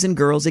boys and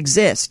girls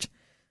exist.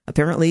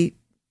 Apparently,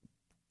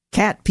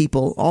 cat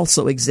people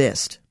also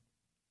exist.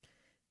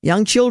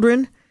 Young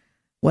children,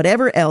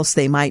 whatever else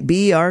they might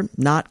be, are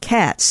not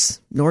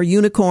cats, nor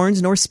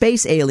unicorns, nor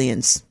space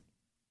aliens.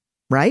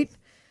 Right?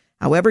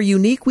 However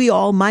unique we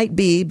all might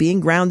be, being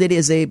grounded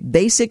is a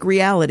basic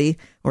reality,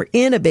 or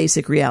in a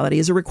basic reality,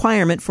 is a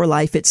requirement for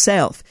life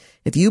itself.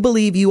 If you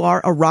believe you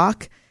are a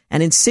rock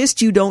and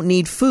insist you don't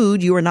need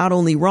food, you are not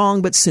only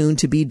wrong, but soon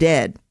to be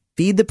dead.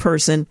 Feed the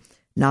person,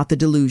 not the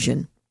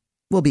delusion.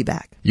 We'll be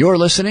back. You're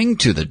listening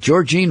to the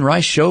Georgene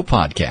Rice Show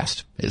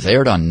podcast. It's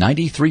aired on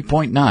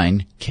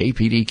 93.9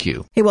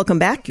 KPDQ. Hey, welcome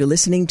back. You're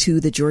listening to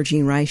the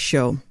Georgene Rice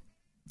Show.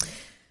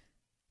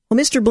 Well,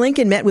 Mr.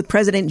 Blinken met with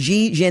President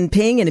Xi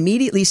Jinping and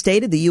immediately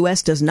stated the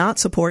U.S. does not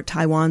support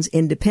Taiwan's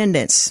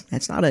independence.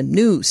 That's not a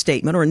new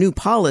statement or a new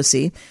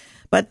policy,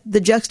 but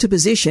the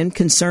juxtaposition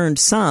concerned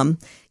some.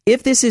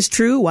 If this is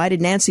true, why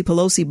did Nancy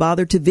Pelosi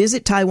bother to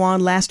visit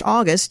Taiwan last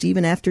August,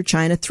 even after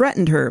China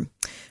threatened her?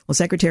 Well,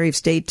 Secretary of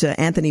State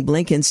Anthony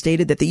Blinken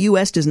stated that the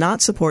U.S. does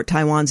not support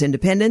Taiwan's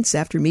independence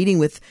after meeting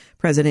with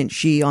President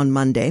Xi on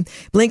Monday.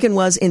 Blinken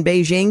was in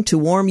Beijing to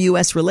warm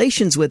U.S.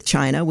 relations with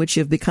China, which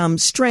have become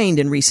strained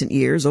in recent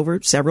years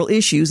over several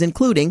issues,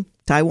 including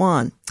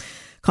Taiwan.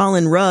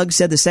 Colin Rugg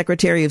said the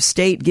Secretary of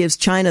State gives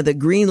China the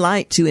green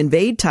light to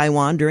invade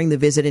Taiwan during the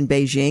visit in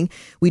Beijing.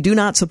 We do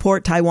not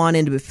support Taiwan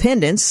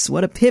independence.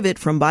 What a pivot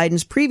from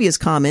Biden's previous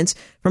comments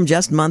from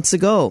just months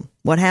ago.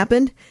 What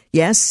happened?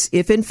 Yes,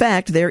 if in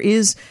fact there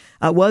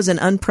was an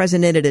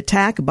unprecedented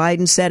attack,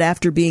 Biden said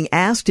after being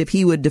asked if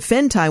he would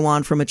defend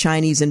Taiwan from a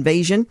Chinese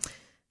invasion.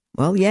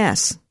 Well,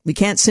 yes. We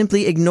can't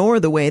simply ignore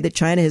the way that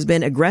China has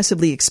been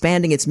aggressively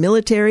expanding its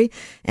military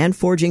and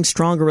forging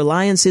stronger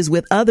alliances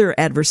with other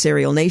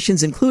adversarial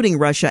nations, including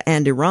Russia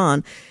and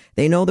Iran.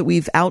 They know that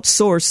we've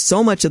outsourced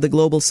so much of the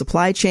global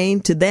supply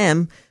chain to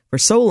them for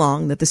so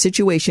long that the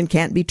situation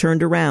can't be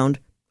turned around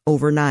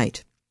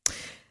overnight.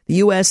 The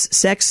U.S.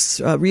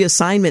 sex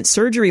reassignment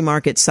surgery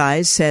market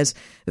size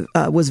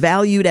was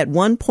valued at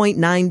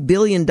 $1.9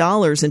 billion in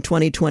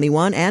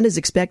 2021 and is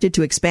expected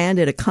to expand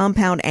at a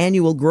compound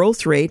annual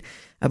growth rate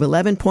of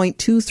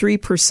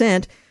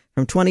 11.23%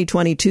 from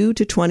 2022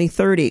 to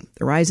 2030.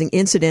 The rising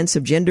incidence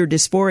of gender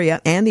dysphoria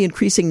and the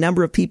increasing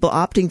number of people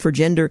opting for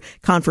gender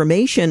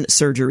confirmation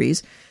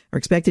surgeries are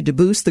expected to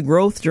boost the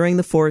growth during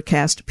the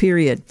forecast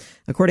period.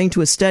 According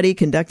to a study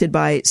conducted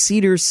by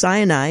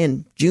Cedars-Sinai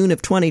in June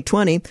of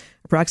 2020,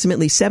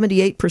 approximately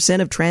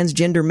 78% of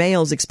transgender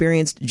males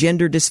experienced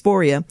gender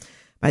dysphoria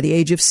by the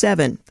age of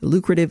 7. The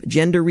lucrative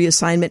gender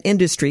reassignment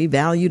industry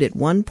valued at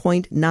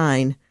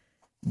 $1.9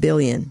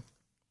 billion.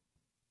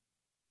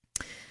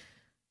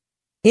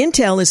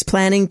 Intel is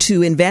planning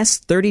to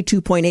invest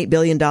 $32.8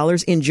 billion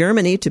in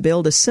Germany to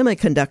build a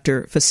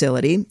semiconductor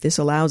facility. This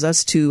allows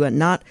us to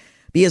not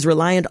be as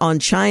reliant on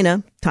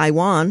China.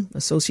 Taiwan,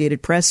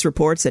 Associated Press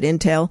reports that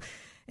Intel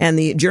and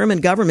the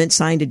German government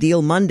signed a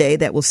deal Monday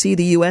that will see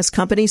the U.S.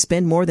 company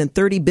spend more than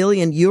 30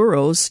 billion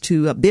euros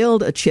to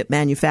build a chip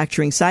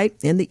manufacturing site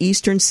in the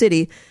eastern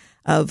city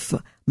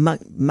of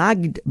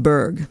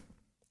Magdeburg.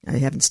 I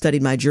haven't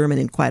studied my German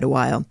in quite a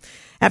while.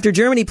 After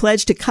Germany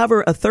pledged to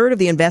cover a third of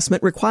the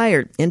investment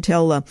required,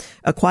 Intel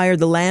acquired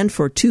the land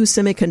for 2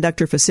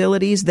 semiconductor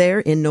facilities there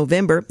in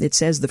November. It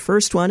says the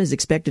first one is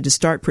expected to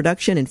start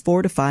production in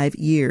 4 to 5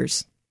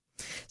 years.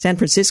 San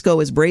Francisco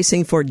is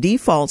bracing for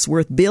defaults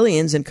worth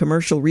billions in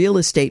commercial real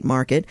estate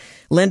market.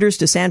 Lenders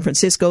to San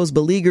Francisco's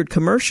beleaguered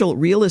commercial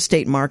real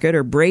estate market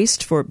are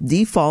braced for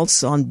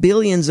defaults on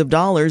billions of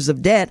dollars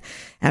of debt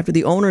after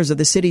the owners of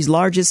the city's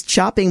largest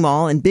shopping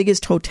mall and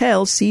biggest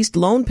hotel ceased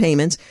loan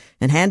payments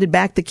and handed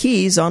back the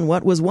keys on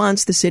what was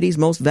once the city's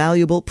most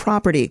valuable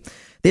property.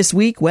 This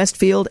week,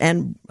 Westfield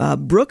and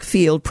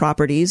Brookfield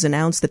Properties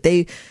announced that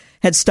they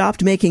had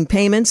stopped making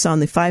payments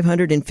on the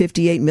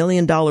 $558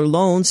 million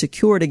loan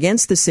secured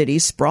against the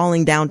city's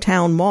sprawling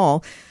downtown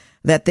mall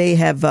that they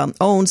have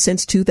owned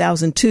since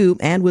 2002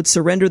 and would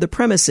surrender the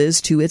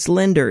premises to its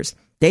lenders.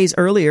 Days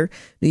earlier,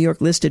 New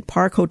York-listed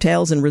Park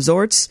Hotels and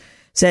Resorts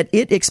said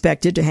it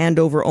expected to hand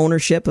over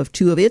ownership of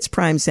 2 of its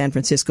prime San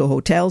Francisco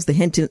hotels, the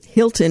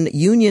Hilton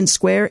Union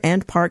Square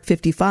and Park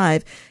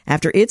 55,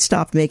 after it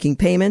stopped making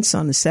payments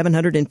on the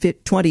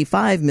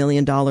 $725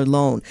 million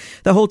loan.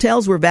 The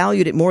hotels were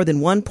valued at more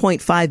than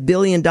 $1.5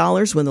 billion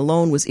when the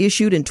loan was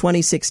issued in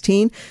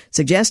 2016,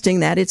 suggesting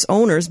that its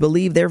owners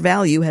believe their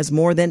value has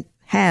more than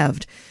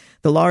halved.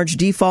 The large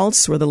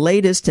defaults were the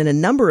latest in a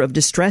number of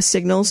distress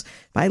signals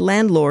by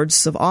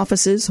landlords of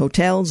offices,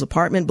 hotels,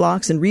 apartment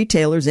blocks, and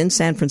retailers in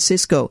San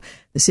Francisco.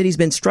 The city's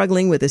been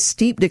struggling with a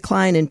steep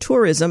decline in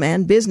tourism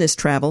and business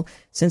travel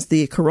since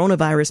the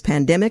coronavirus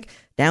pandemic,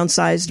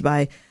 downsized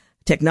by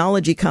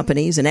technology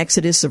companies, an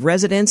exodus of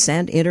residents,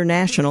 and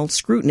international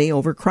scrutiny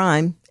over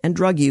crime and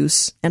drug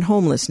use and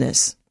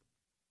homelessness.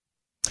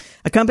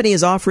 A company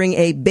is offering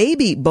a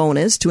baby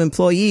bonus to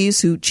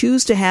employees who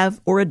choose to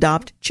have or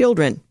adopt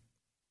children.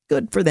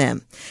 Good for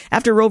them.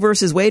 After Roe v.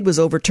 Wade was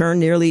overturned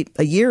nearly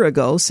a year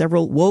ago,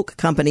 several woke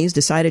companies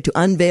decided to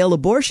unveil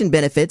abortion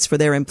benefits for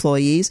their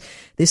employees.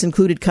 This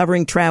included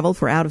covering travel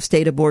for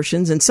out-of-state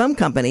abortions, and some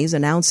companies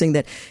announcing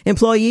that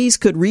employees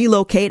could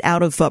relocate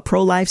out of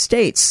pro-life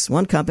states.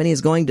 One company is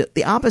going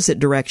the opposite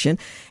direction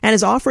and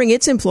is offering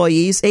its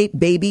employees a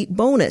baby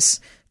bonus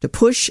to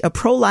push a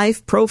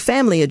pro-life,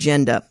 pro-family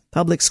agenda.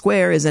 Public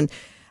Square is an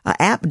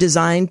app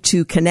designed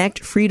to connect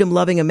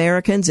freedom-loving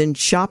Americans in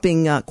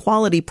shopping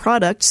quality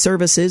products,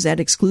 services, and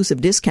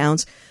exclusive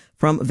discounts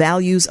from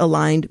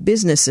values-aligned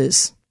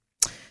businesses.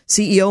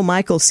 CEO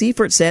Michael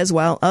Seifert says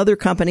while other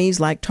companies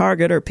like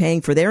Target are paying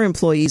for their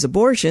employees'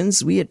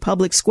 abortions, we at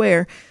Public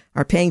Square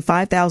are paying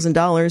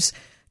 $5,000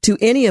 to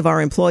any of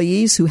our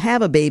employees who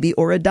have a baby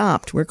or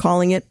adopt. We're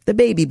calling it the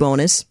baby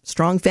bonus.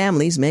 Strong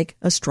families make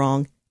a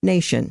strong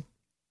nation.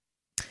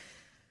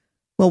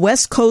 Well,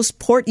 West Coast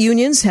port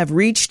unions have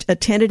reached a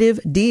tentative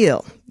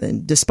deal.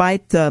 And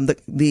despite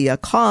the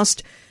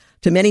cost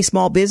to many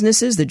small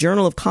businesses, the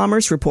Journal of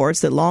Commerce reports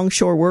that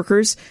longshore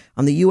workers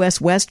on the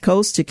U.S. West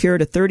Coast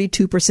secured a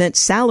 32%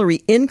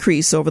 salary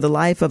increase over the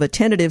life of a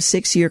tentative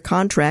 6-year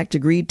contract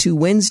agreed to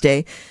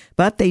Wednesday,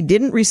 but they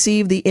didn't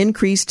receive the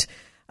increased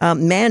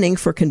manning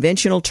for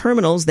conventional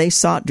terminals they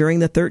sought during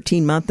the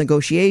 13-month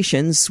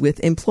negotiations with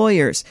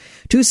employers.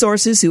 2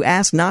 sources who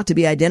asked not to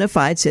be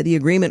identified said the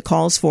agreement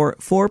calls for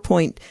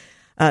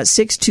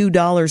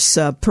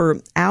 $4.62 per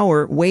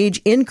hour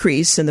wage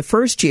increase in the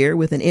first year,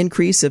 with an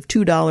increase of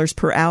 $2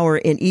 per hour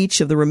in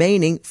each of the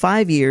remaining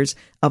 5 years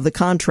of the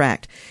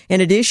contract. In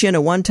addition,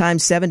 a one-time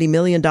 $70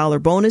 million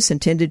bonus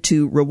intended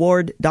to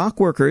reward dock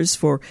workers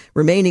for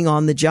remaining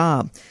on the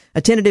job.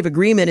 A tentative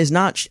agreement is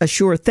not a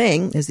sure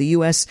thing, as the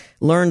U.S.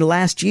 learned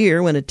last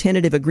year when a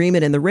tentative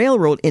agreement in the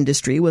railroad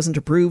industry wasn't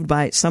approved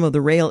by some of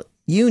the rail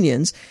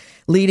unions.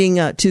 leading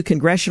to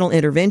congressional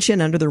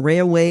intervention under the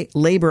Railway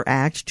Labor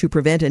Act to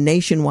prevent a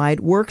nationwide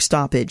work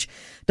stoppage.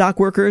 Dock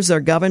workers are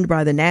governed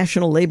by the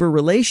National Labor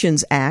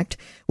Relations Act,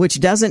 which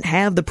doesn't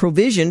have the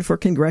provision for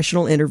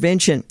congressional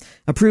intervention.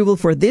 Approval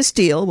for this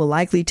deal will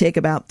likely take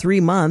about 3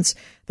 months.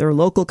 There are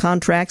local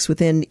contracts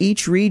within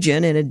each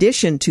region in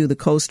addition to the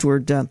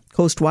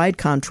coast-wide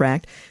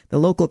contract. The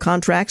local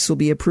contracts will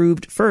be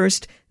approved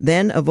first,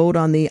 then a vote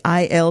on the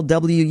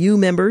ILWU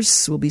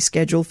members will be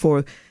scheduled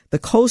for the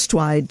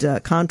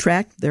coast-wide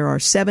contract. There are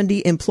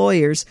 70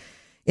 employers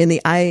in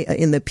the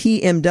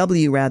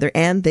PMW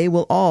and they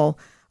will all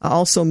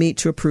also meet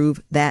to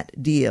approve that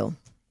deal.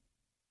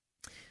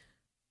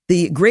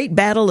 The Great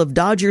Battle of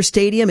Dodger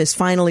Stadium is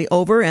finally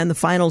over, and the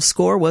final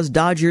score was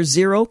Dodgers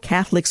 0,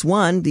 Catholics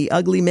 1, the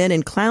ugly men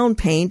in clown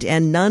paint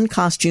and nun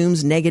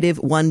costumes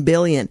 -$1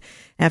 billion.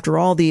 After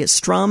all the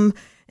strum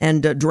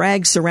and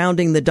drag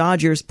surrounding the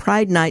Dodgers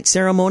Pride Night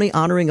ceremony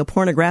honoring a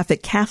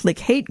pornographic Catholic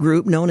hate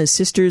group known as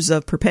Sisters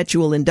of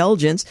Perpetual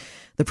Indulgence,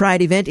 the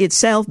Pride event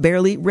itself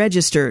barely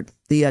registered.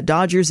 The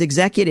Dodgers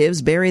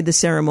executives buried the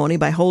ceremony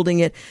by holding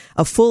it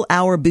a full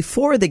hour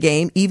before the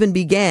game even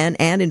began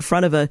and in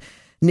front of a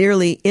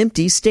nearly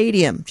empty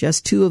stadium.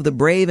 Just two of the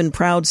brave and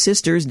proud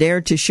sisters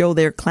dared to show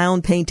their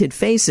clown-painted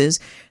faces.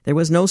 There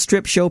was no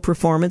strip show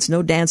performance,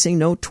 no dancing,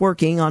 no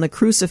twerking on a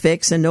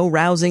crucifix, and no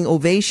rousing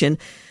ovation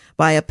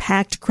by a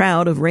packed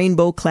crowd of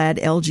rainbow-clad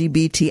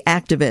LGBT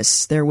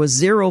activists. There was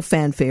zero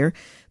fanfare.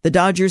 The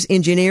Dodgers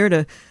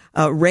engineered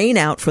a rain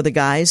out for the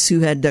guys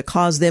who had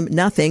caused them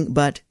nothing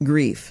but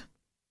grief.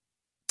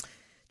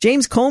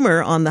 James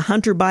Comer on the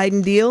Hunter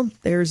Biden deal.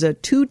 There's a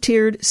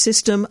two-tiered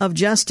system of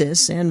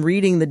justice, and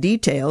reading the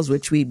details,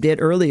 which we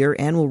did earlier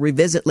and will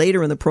revisit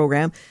later in the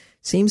program,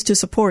 seems to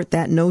support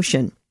that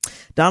notion.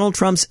 Donald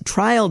Trump's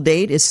trial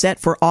date is set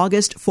for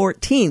August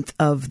 14th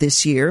of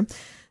this year.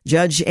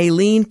 Judge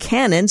Aileen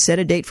Cannon set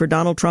a date for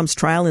Donald Trump's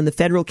trial in the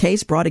federal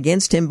case brought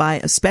against him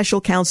by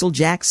special counsel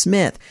Jack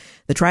Smith.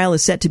 The trial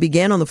is set to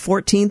begin on the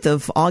 14th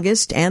of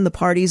August, and the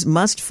parties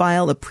must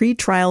file a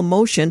pretrial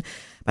motion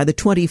by the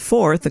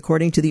 24th,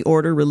 according to the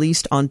order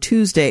released on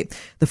Tuesday.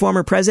 The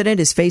former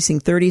president is facing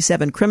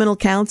 37 criminal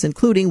counts,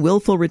 including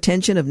willful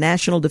retention of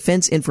national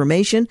defense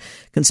information,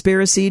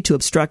 conspiracy to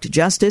obstruct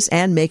justice,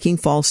 and making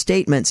false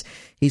statements.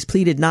 He's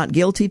pleaded not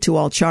guilty to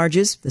all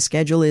charges. The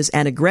schedule is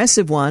an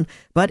aggressive one,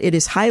 but it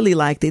is highly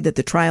likely that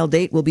the trial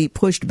date will be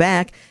pushed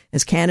back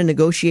as Cannon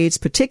negotiates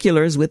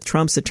particulars with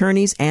Trump's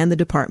attorneys and the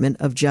Department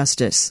of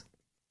Justice.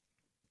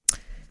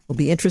 It'll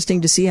be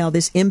interesting to see how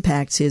this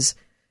impacts his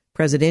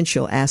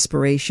presidential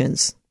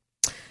aspirations.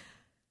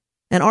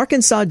 An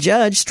Arkansas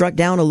judge struck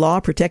down a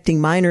law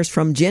protecting minors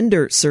from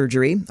gender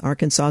surgery.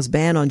 Arkansas's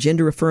ban on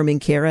gender-affirming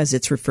care, as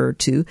it's referred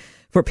to,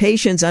 for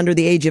patients under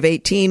the age of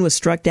 18 was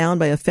struck down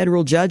by a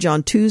federal judge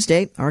on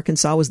Tuesday.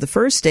 Arkansas was the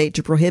first state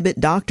to prohibit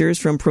doctors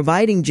from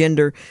providing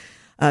gender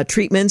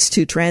treatments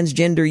to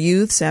transgender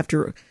youths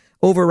after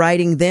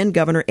overriding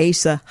then-Governor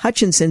Asa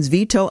Hutchinson's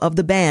veto of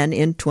the ban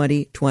in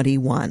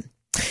 2021.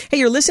 Hey,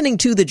 you're listening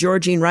to The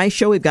Georgene Rice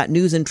Show. We've got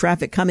news and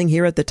traffic coming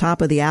here at the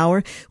top of the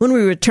hour. When we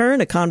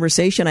return, a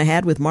conversation I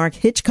had with Mark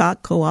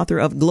Hitchcock, co-author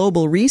of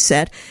Global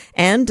Reset,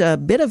 and a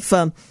bit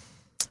of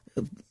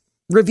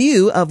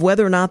review of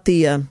whether or not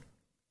the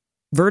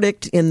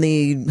verdict in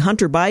the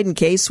Hunter Biden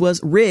case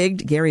was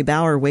rigged. Gary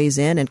Bauer weighs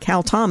in, and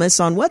Cal Thomas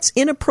on what's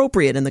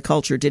inappropriate in the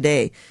culture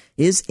today.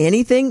 Is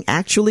anything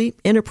actually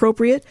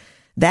inappropriate?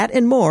 That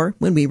and more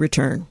when we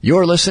return.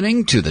 You're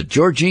listening to the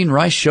Georgene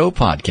Rice Show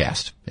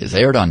podcast. It's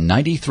aired on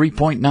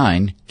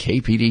 93.9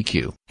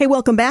 KPDQ. Hey,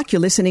 welcome back.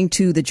 You're listening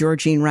to the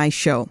Georgene Rice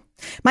Show.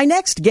 My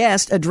next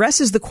guest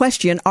addresses the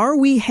question, are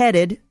we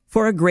headed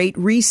for a great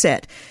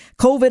reset?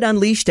 COVID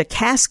unleashed a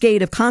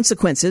cascade of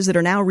consequences that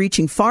are now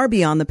reaching far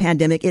beyond the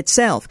pandemic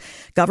itself.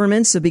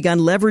 Governments have begun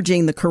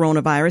leveraging the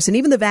coronavirus and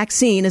even the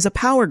vaccine as a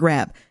power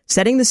grab,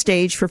 setting the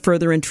stage for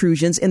further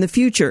intrusions in the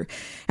future.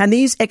 And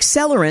these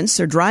accelerants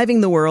are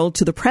driving the world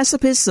to the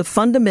precipice of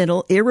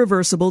fundamental,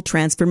 irreversible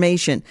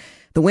transformation.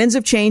 The winds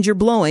of change are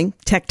blowing.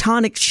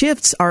 Tectonic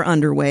shifts are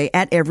underway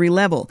at every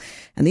level.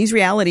 And these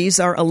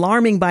realities are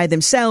alarming by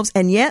themselves,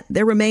 and yet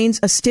there remains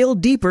a still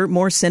deeper,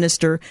 more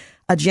sinister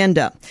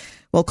agenda.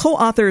 Well,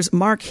 co-authors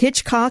Mark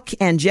Hitchcock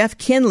and Jeff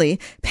Kinley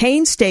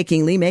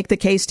painstakingly make the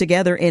case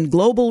together in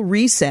Global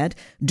Reset.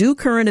 Do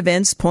current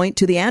events point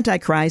to the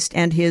Antichrist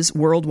and his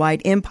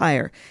worldwide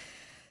empire?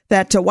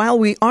 That while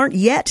we aren't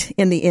yet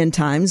in the end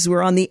times,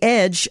 we're on the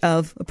edge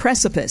of a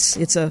precipice.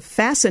 It's a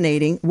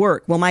fascinating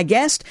work. Well, my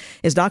guest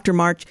is Dr.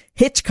 Mark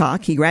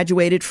Hitchcock. He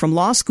graduated from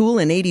law school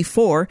in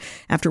 '84.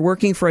 After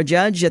working for a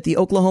judge at the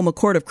Oklahoma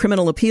Court of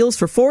Criminal Appeals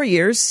for 4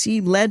 years,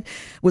 he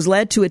was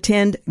led to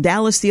attend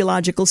Dallas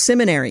Theological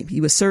Seminary. He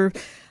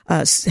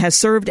has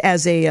served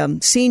as a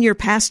senior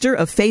pastor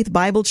of Faith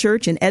Bible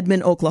Church in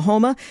Edmond,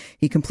 Oklahoma.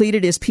 He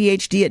completed his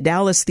PhD at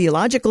Dallas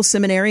Theological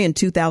Seminary in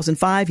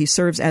 2005. He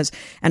serves as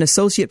an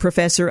associate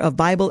professor of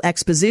Bible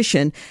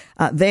exposition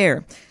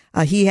there.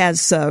 He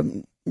has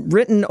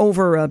written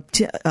over,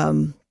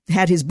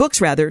 had his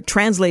books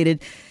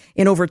translated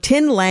in over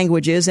 10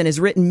 languages and has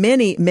written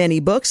many, many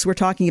books. We're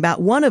talking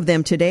about one of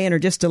them today and are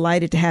just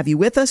delighted to have you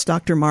with us,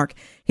 Dr. Mark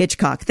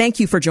Hitchcock. Thank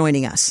you for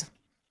joining us.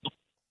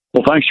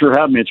 Well, thanks for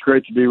having me. It's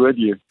great to be with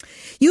you.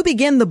 You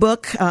begin the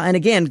book, and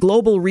again,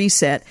 Global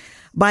Reset,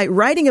 by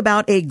writing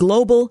about a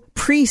global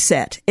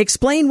preset.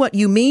 Explain what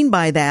you mean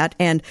by that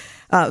and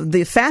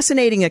the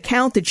fascinating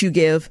account that you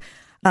give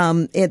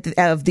of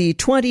the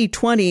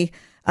 2020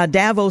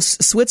 Davos,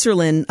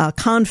 Switzerland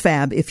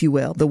confab, if you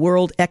will, the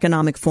World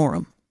Economic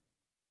Forum.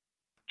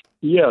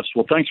 Yes.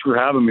 Well, thanks for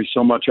having me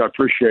so much. I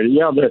appreciate it.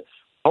 Yeah, the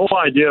whole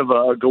idea of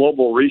a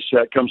global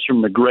reset comes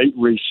from the Great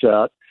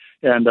Reset.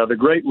 And the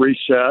Great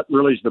Reset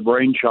really is the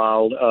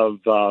brainchild of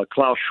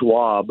Klaus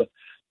Schwab,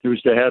 who's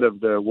the head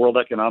of the World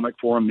Economic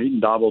Forum, meet in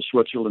Davos,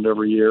 Switzerland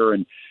every year.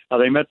 And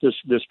they met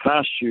this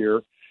past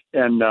year.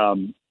 And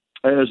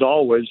as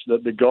always,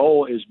 the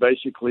goal is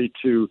basically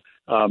to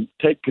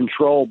take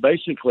control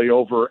basically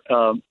over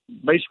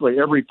basically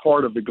every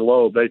part of the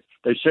globe.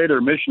 They say their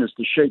mission is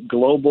to shape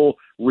global,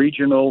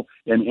 regional,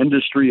 and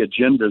industry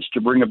agendas to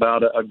bring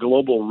about a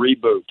global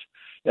reboot.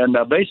 And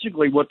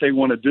basically what they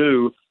want to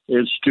do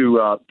is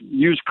to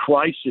use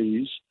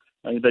crises.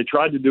 They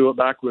tried to do it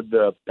back with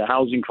the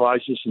housing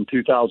crisis in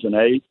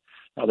 2008.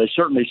 They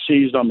certainly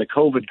seized on the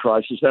COVID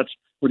crisis. That's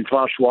when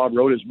Klaus Schwab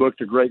wrote his book,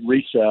 The Great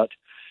Reset.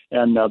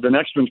 And the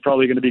next one's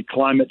probably going to be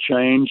climate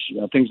change,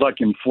 things like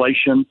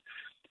inflation.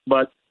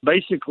 But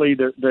basically,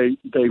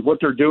 what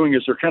they're doing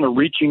is they're kind of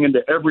reaching into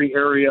every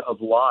area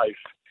of life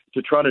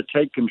to try to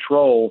take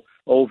control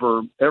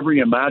over every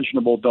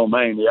imaginable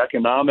domain, the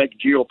economic,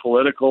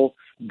 geopolitical,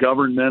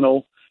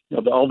 governmental,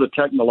 all the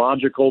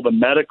technological, the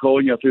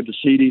medical, through the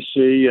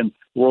CDC and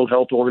World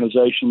Health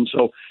Organization.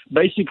 So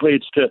basically,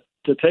 it's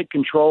to take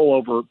control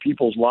over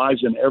people's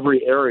lives in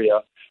every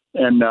area.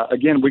 And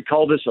again, we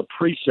call this a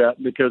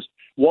preset because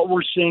what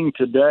we're seeing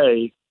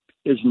today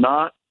is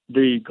not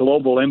the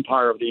global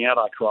empire of the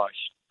Antichrist,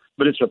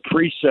 but it's a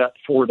preset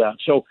for that.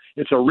 So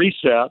it's a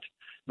reset,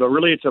 but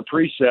really it's a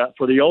preset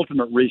for the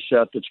ultimate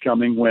reset that's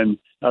coming when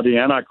the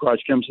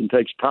Antichrist comes and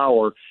takes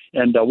power.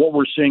 And what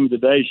we're seeing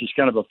today is just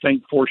kind of a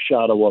faint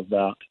foreshadow of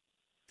that.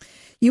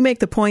 You make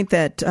the point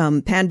that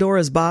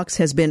Pandora's box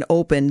has been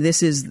opened.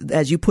 This is,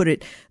 as you put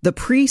it, the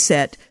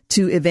preset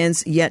to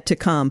events yet to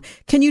come.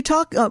 Can you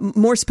talk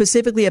more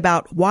specifically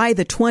about why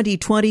the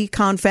 2020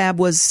 confab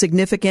was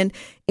significant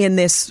in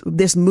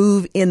this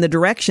move in the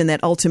direction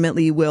that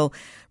ultimately will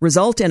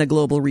result in a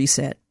global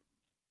reset?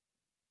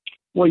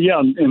 Well, yeah,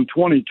 in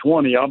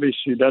 2020,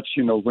 obviously that's,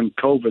 when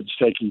COVID's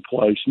taking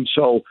place. And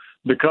so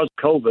because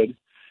of COVID,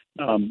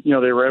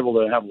 they were able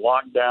to have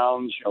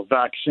lockdowns,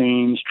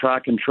 vaccines,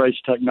 track and trace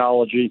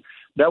technology.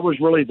 That was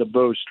really the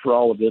boost for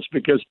all of this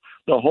because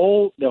the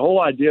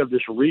whole idea of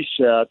this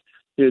reset,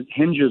 it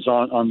hinges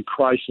on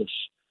crisis.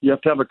 You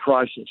have to have a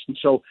crisis. And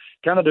so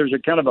there's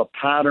a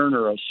pattern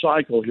or a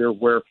cycle here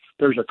where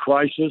there's a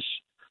crisis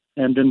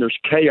and then there's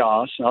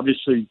chaos.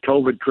 Obviously,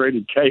 COVID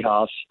created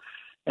chaos.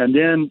 And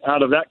then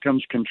out of that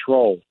comes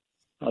control.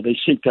 They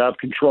seek to have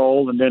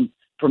control. And then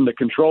from the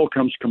control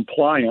comes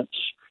compliance.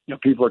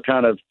 People are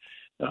kind of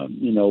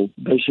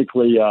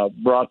basically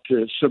brought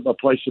to a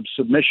place of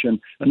submission,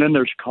 and then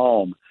there's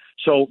calm.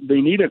 So they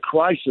need a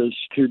crisis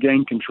to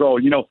gain control.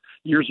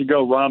 Years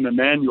ago, Rahm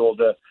Emanuel,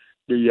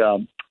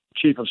 the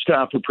chief of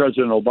staff for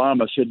President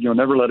Obama, said,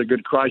 never let a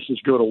good crisis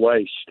go to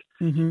waste.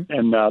 Mm-hmm.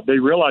 And they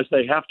realized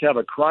they have to have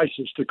a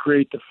crisis to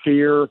create the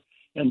fear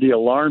and the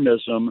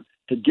alarmism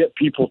to get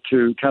people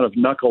to kind of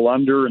knuckle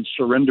under and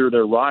surrender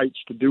their rights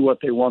to do what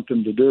they want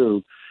them to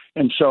do.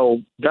 And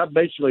so that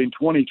basically in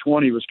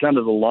 2020 was kind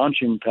of the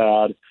launching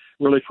pad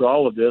really for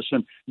all of this.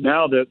 And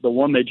now the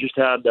one they just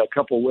had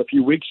a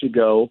few weeks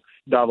ago,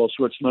 Davos,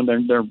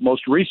 Switzerland, their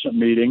most recent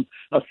meeting,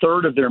 a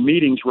third of their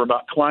meetings were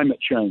about climate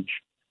change.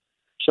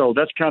 So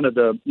that's kind of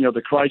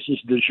the crisis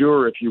du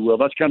jour, if you will.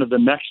 That's kind of the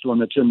next one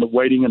that's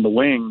waiting in the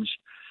wings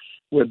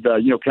with,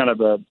 a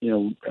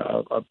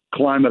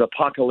climate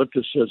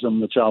apocalypticism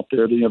that's out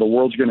there. The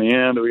world's going to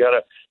end. We got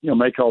to,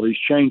 make all these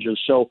changes.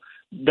 So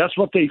that's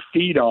what they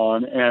feed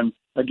on. And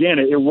again,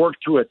 it worked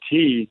to a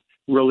T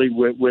really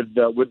with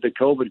the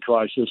COVID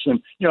crisis.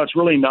 And, it's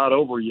really not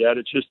over yet.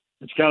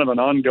 It's kind of an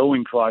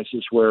ongoing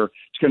crisis where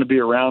it's going to be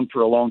around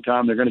for a long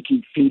time. They're going to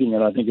keep feeding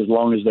it, I think, as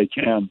long as they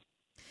can.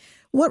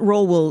 What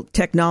role will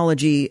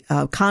technology,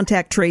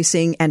 contact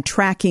tracing and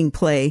tracking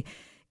play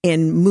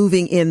in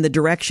moving in the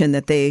direction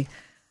that they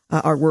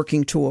are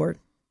working toward?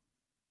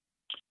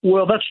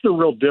 Well, that's the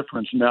real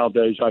difference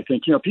nowadays, I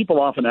think.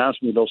 People often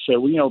ask me, they'll say,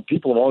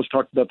 people have always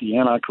talked about the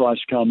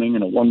Antichrist coming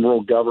and a one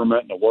world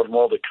government and a one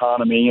world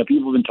economy.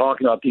 People have been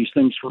talking about these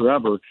things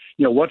forever.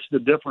 What's the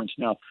difference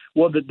now?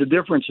 Well, the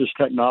difference is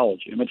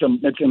technology.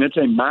 It's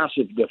a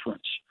massive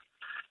difference.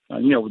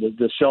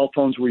 The cell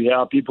phones we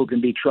have, people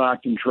can be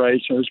tracked and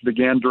traced. This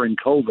began during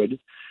COVID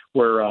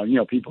where,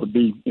 people would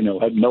be,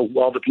 know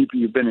all the people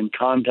you've been in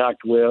contact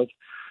with.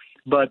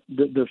 But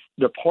the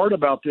part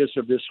about this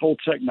whole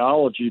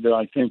technology that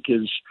I think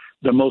is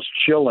the most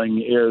chilling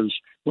is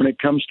when it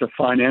comes to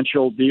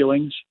financial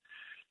dealings.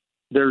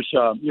 there's,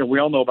 we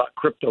all know about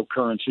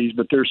cryptocurrencies,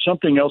 but there's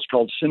something else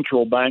called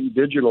central bank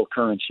digital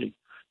currency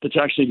that's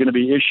actually going to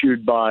be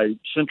issued by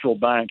central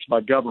banks,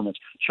 by governments.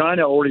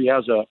 China already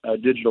has a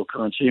digital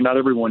currency. Not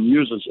everyone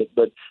uses it,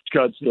 but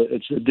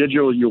it's a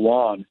digital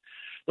yuan.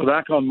 But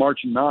back on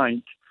March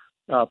 9th,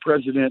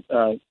 President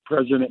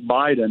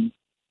Biden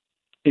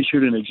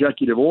issued an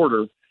executive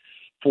order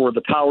for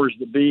the powers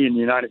that be in the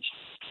United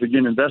States to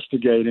begin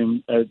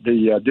investigating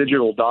the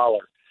digital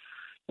dollar.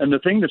 And the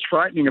thing that's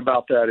frightening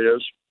about that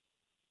is,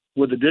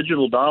 with the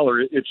digital dollar,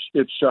 it's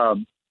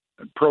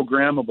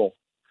programmable.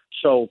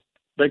 So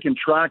they can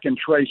track and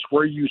trace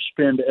where you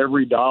spend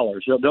every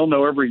dollar. So they'll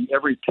know every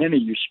penny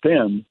you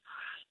spend,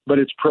 but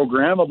it's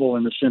programmable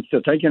in the sense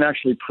that they can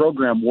actually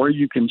program where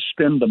you can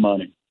spend the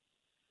money.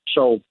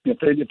 So if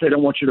they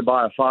don't want you to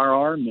buy a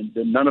firearm,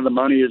 then none of the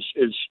money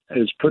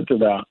is put to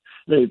that.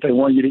 If they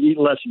want you to eat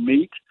less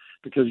meat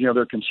because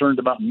they're concerned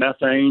about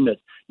methane that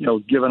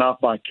given off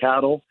by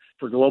cattle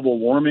for global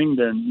warming,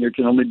 then you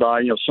can only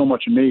buy so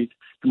much meat.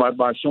 You might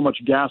buy so much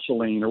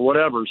gasoline or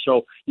whatever.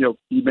 So, you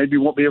maybe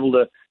won't be able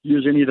to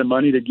use any of the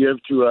money to give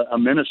to a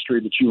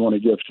ministry that you want to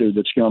give to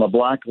that's on a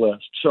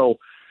blacklist. So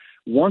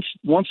once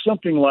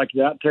something like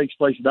that takes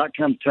place, that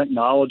kind of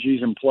technology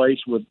is in place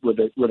with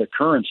a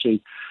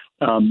currency,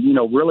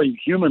 really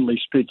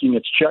humanly speaking,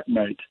 it's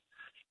checkmate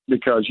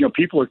because,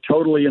 people are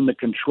totally in the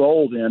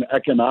control then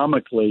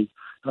economically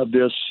of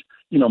this,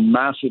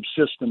 massive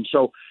system.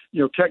 So,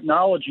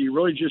 technology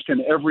really just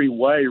in every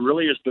way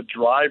really is the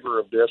driver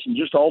of this and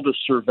just all the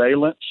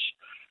surveillance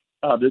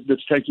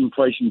that's taking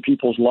place in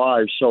people's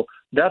lives. So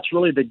that's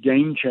really the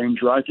game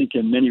changer, I think,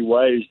 in many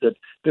ways that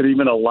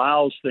even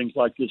allows things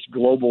like this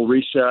global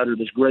reset or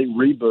this great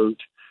reboot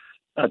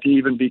to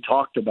even be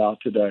talked about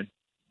today.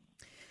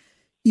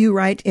 You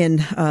write in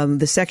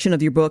the section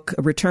of your book,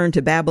 Return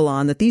to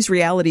Babylon, that these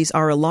realities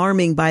are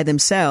alarming by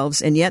themselves,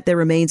 and yet there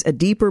remains a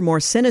deeper, more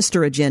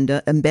sinister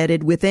agenda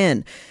embedded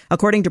within.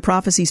 According to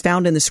prophecies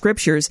found in the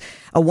scriptures,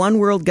 a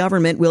one-world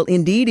government will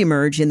indeed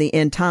emerge in the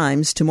end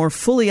times. To more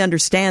fully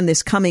understand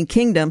this coming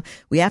kingdom,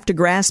 we have to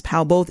grasp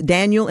how both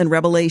Daniel and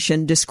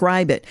Revelation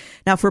describe it.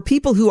 Now, for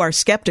people who are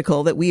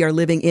skeptical that we are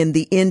living in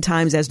the end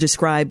times as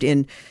described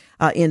in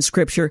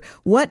Scripture,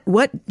 what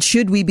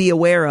should we be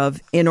aware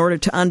of in order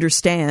to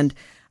understand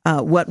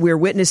what we're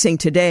witnessing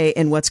today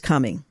and what's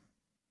coming?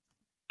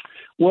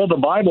 Well, the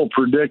Bible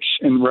predicts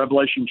in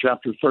Revelation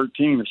chapter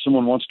 13, if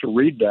someone wants to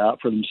read that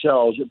for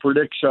themselves, it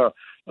predicts a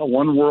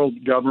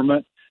one-world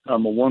government, a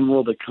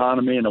one-world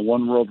economy, and a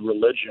one-world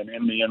religion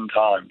in the end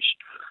times.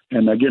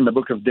 And again, the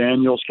book of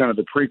Daniel is kind of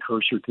the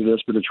precursor to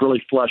this, but it's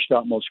really fleshed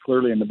out most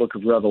clearly in the book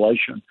of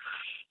Revelation.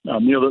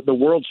 The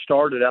world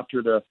started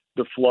after the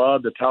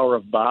flood, the Tower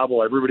of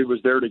Babel. Everybody was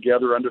there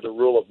together under the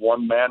rule of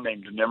one man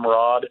named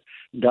Nimrod.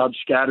 God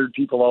scattered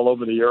people all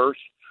over the earth.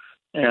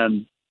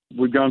 And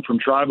we've gone from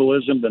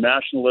tribalism to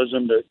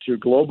nationalism to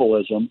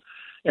globalism.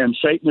 And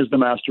Satan is the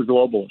master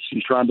globalist.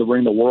 He's trying to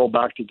bring the world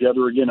back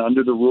together again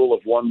under the rule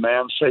of one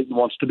man. Satan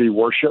wants to be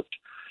worshipped.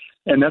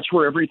 And that's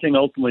where everything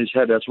ultimately is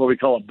headed. That's why we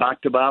call it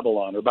back to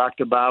Babylon or back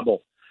to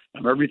Babel.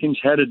 Everything's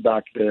headed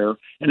back there.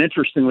 And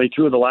interestingly,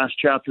 two of the last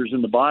chapters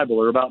in the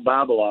Bible are about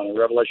Babylon in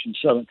Revelation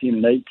 17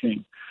 and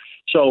 18.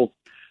 So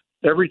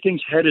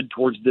everything's headed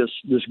towards this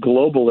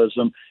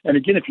globalism. And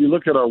again, if you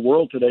look at our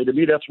world today, to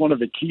me, that's one of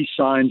the key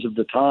signs of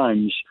the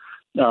times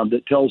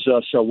that tells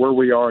us where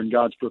we are in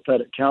God's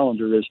prophetic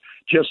calendar is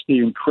just the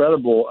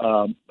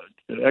incredible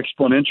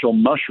exponential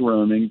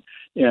mushrooming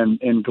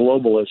in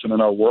globalism in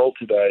our world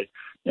today.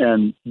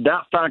 And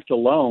that fact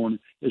alone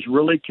is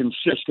really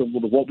consistent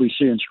with what we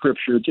see in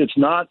Scripture. It's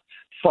not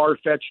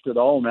far-fetched at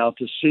all now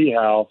to see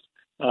how,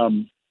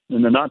 in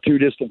the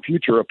not-too-distant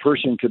future, a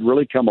person could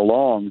really come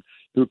along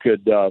who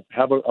could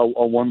have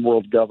a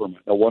one-world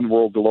government, a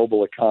one-world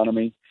global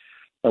economy.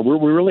 We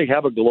really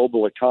have a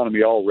global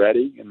economy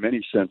already in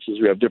many senses.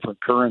 We have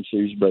different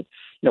currencies, but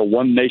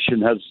one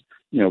nation has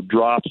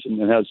drops and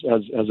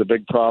has a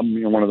big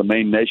problem. One of the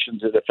main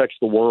nations, it affects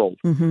the world.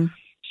 Mm-hmm.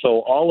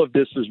 So all of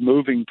this is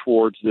moving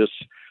towards this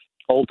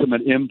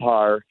ultimate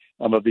empire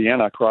of the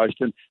Antichrist.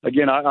 And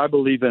again, I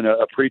believe in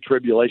a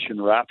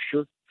pre-tribulation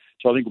rapture.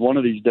 So I think one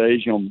of these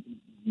days,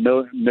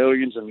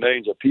 millions and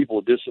millions of people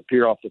will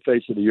disappear off the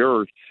face of the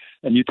earth.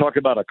 And you talk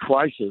about a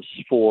crisis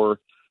for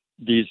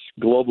these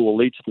global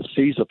elites to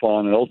seize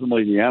upon, and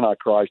ultimately the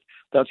Antichrist.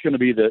 That's going to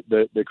be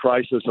the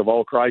crisis of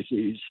all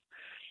crises,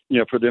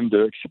 for them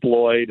to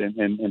exploit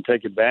and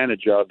take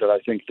advantage of, that I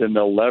think then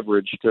they'll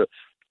leverage to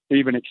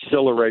even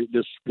accelerate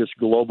this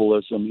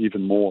globalism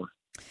even more.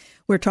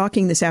 We're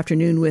talking this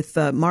afternoon with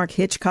Mark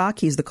Hitchcock.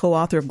 He's the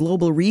co-author of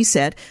Global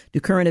Reset. Do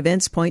current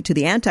events point to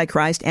the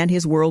Antichrist and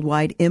his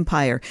worldwide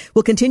empire?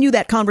 We'll continue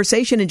that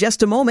conversation in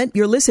just a moment.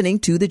 You're listening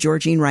to The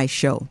Georgene Rice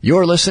Show.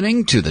 You're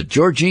listening to The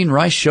Georgene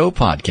Rice Show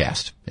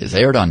podcast. is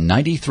aired on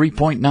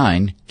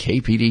 93.9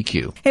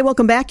 KPDQ. Hey,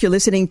 welcome back. You're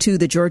listening to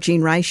The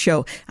Georgene Rice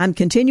Show. I'm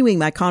continuing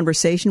my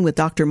conversation with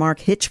Dr. Mark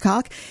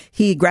Hitchcock.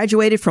 He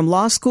graduated from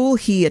law school.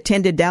 He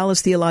attended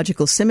Dallas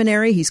Theological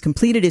Seminary. He's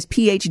completed his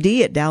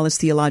PhD at Dallas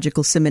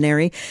Theological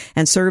Seminary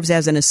and serves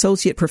as an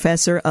associate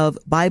professor of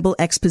Bible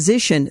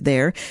exposition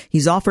there.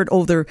 He's authored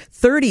over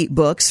 30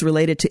 books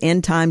related to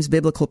end times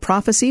biblical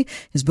prophecy.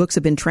 His books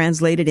have been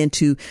translated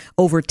into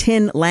over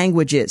 10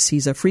 languages.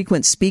 He's a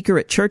frequent speaker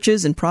at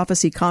churches and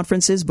prophecy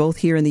conferences, both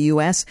here in the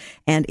U.S.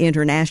 and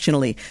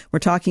internationally. We're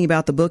talking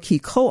about the book he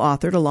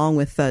co-authored along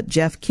with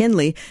Jeff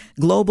Kinley,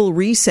 Global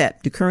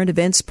Reset: Do Current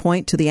Events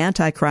Point to the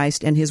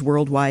Antichrist and His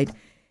Worldwide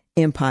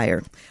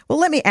Empire? Well,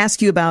 let me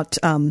ask you about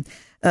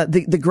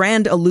the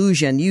grand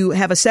illusion. You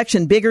have a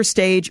section, Bigger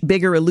Stage,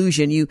 Bigger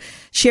Illusion. You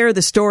share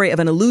the story of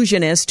an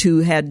illusionist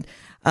who had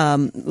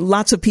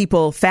lots of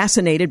people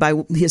fascinated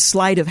by his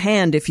sleight of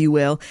hand, if you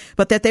will,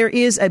 but that there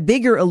is a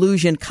bigger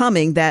illusion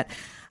coming that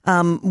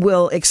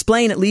will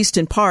explain, at least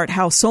in part,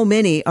 how so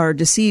many are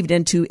deceived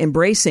into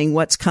embracing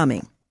what's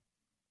coming.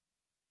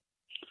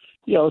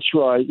 Yeah, that's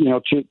right. You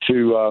know,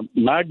 to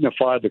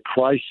magnify the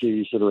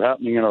crises that are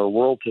happening in our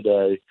world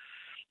today,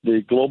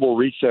 the global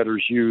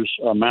resetters use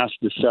mass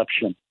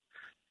deception.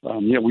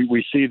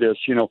 We see this.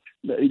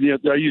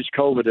 I use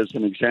COVID as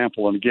an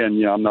example, and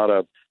again, I'm not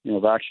a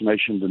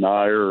vaccination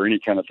denier or any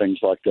kind of things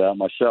like that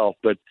myself,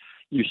 but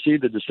you see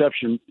the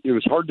deception. It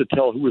was hard to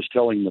tell who was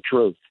telling the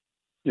truth.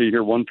 You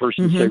hear one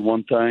person say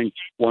one thing,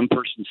 one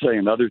person say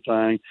another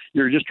thing.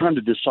 You're just trying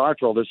to decipher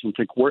all this and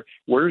think,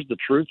 where's the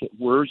truth?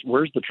 Where's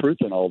the truth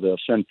in all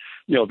this? And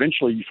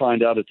eventually you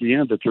find out at the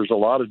end that there's a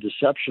lot of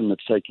deception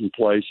that's taking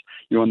place,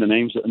 in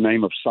the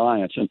name of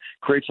science, and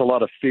creates a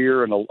lot of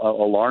fear and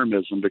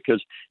alarmism.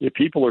 Because if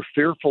people are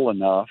fearful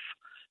enough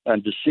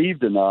and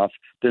deceived enough,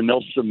 then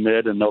they'll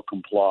submit and they'll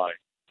comply.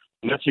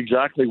 And that's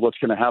exactly what's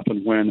going to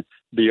happen when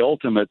the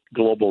ultimate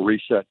global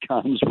reset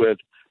comes with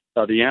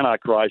the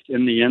Antichrist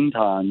in the end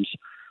times.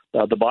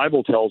 The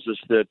Bible tells us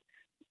that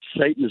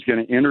Satan is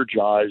going to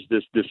energize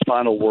this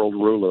final world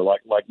ruler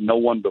like no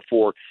one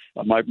before.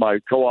 My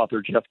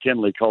co-author, Jeff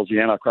Kinley, calls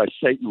the Antichrist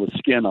Satan with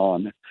skin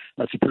on.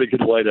 That's a pretty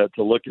good way to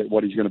look at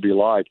what he's going to be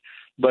like.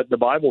 But the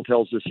Bible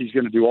tells us he's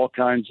going to do all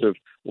kinds of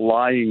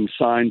lying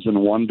signs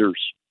and wonders.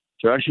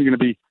 So actually going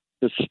to be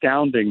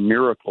astounding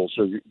miracles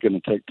are going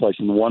to take place,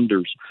 and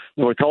wonders.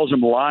 Now, it calls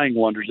them lying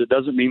wonders. It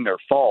doesn't mean they're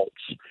false.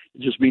 It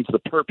just means the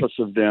purpose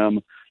of them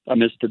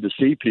is to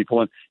deceive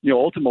people. And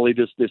ultimately,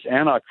 this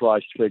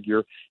Antichrist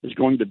figure is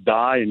going to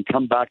die and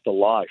come back to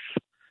life.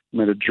 I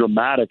mean, a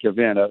dramatic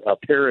event, a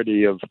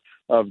parody of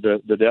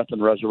the death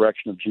and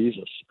resurrection of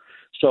Jesus.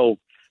 So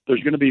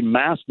there's going to be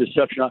mass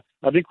deception.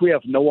 I think we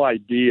have no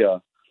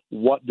idea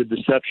what the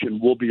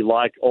deception will be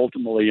like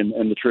ultimately in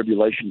the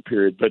tribulation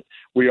period, but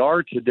we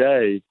are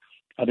today,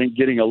 I think,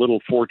 getting a little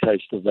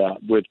foretaste of that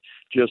with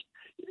just,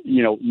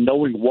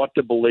 knowing what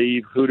to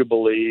believe, who to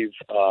believe.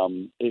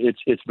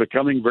 It's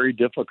becoming very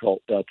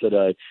difficult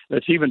today.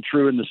 That's even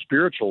true in the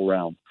spiritual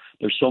realm.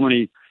 There's so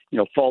many,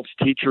 false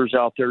teachers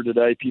out there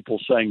today, people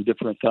saying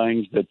different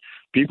things that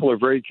people are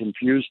very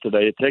confused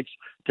today. It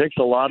takes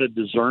a lot of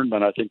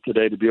discernment, I think,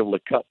 today to be able to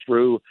cut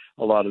through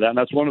a lot of that. And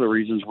that's one of the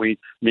reasons we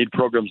need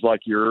programs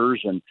like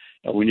yours, and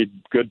we need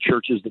good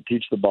churches that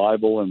teach the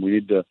Bible, and we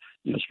need to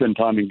spend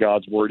time in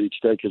God's Word each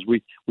day, because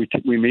we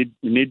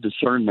need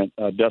discernment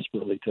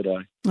desperately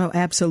today. Oh,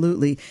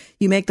 absolutely.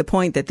 You make the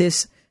point that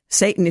this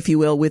Satan, if you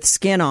will, with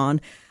skin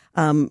on,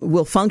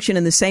 will function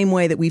in the same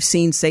way that we've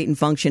seen Satan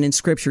function in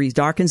Scripture. He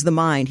darkens the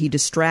mind. He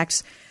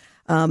distracts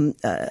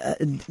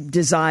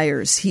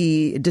desires.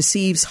 He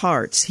deceives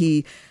hearts.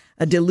 He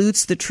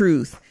dilutes the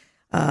truth.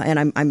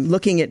 And I'm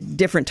looking at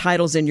different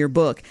titles in your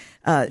book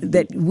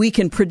that we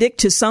can predict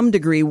to some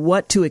degree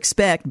what to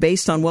expect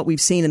based on what we've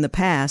seen in the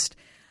past,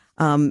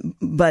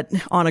 but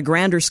on a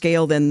grander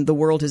scale than the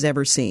world has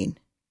ever seen.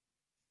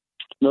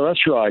 No,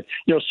 that's right.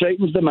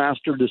 Satan's the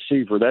master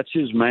deceiver. That's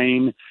his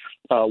main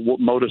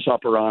modus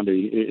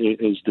operandi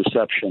is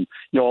deception.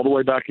 All the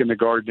way back in the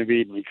Garden of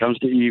Eden, he comes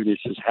to Eve and he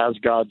says, "Has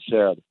God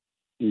said,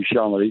 you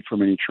shall not eat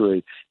from any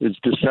tree?" It's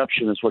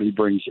deception is what he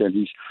brings in.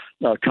 He's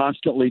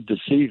constantly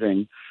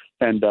deceiving,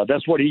 and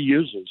that's what he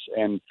uses.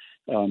 And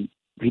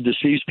he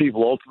deceives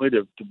people ultimately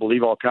to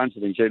believe all kinds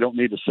of things. They don't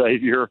need a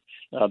savior.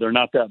 They're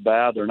not that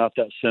bad. They're not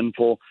that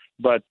sinful.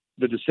 But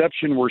the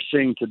deception we're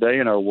seeing today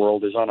in our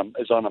world is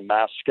on a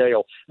mass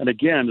scale. And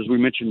again, as we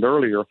mentioned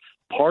earlier,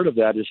 part of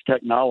that is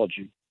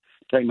technology.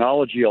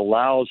 Technology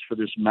allows for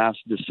this mass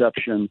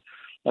deception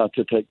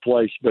to take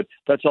place, but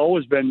that's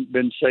always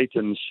been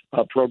Satan's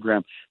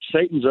program.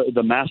 Satan's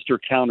the master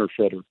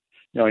counterfeiter.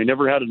 He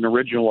never had an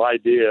original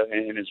idea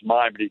in his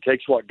mind, but he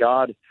takes what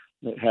God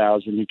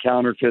has and he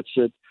counterfeits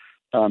it.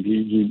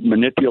 He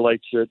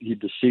manipulates it. He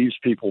deceives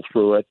people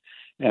through it.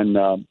 And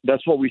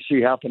that's what we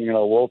see happening in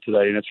our world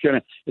today. And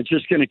it's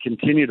just going to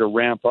continue to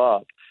ramp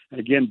up. And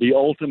again, the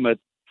ultimate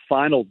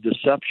final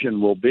deception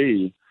will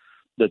be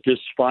that this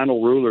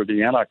final ruler,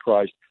 the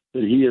Antichrist,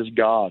 that he is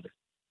God.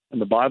 And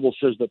the Bible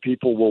says that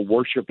people will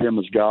worship him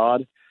as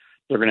God.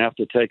 They're going to have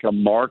to take a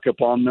mark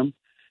upon them.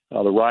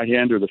 the right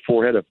hand or the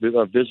forehead,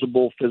 a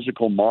visible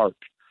physical mark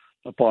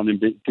upon them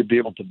to be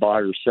able to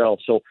buy or sell.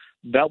 So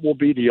that will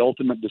be the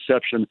ultimate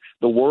deception.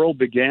 The world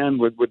began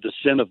with the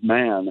sin of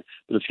man,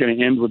 but it's going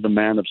to end with the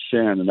man of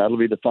sin, and that'll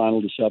be the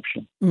final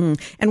deception.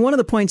 And one of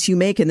the points you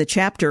make in the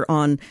chapter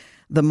on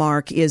the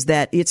mark is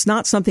that it's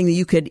not something that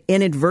you could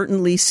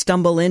inadvertently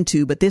stumble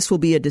into, but this will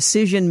be a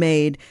decision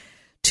made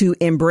to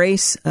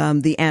embrace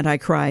the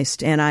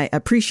Antichrist. And I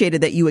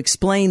appreciated that you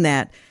explained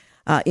that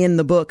in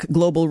the book,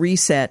 Global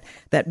Reset,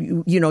 that,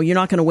 you're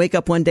not going to wake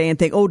up one day and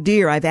think, oh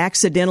dear, I've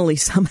accidentally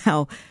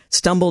somehow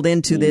stumbled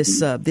into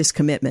this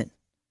commitment.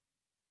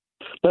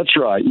 That's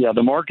right. Yeah,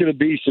 the mark of the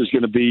beast is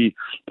going to be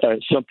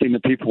something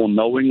that people will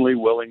knowingly,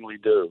 willingly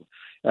do.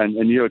 And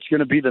it's going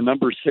to be the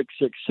number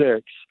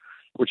 666,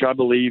 which I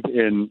believe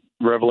in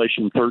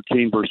Revelation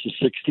 13, verses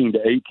 16 to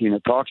 18,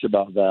 it talks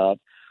about that.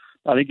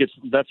 I think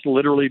that's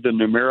literally the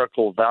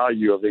numerical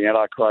value of the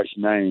Antichrist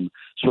name.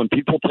 So when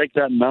people take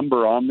that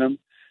number on them,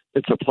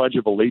 it's a pledge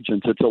of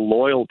allegiance. It's a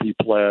loyalty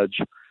pledge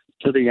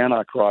to the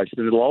Antichrist.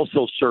 And it'll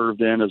also serve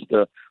then as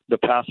the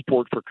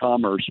passport for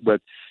commerce.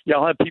 But,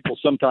 I'll have people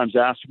sometimes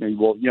ask me,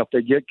 well, if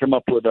they come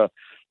up with a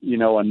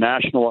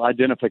national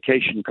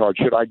identification card,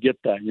 should I get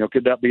that?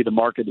 Could that be the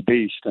mark of the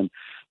beast? And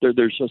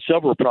there's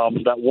several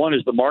problems. That one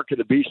is the mark of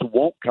the beast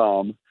won't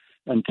come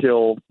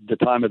until the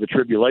time of the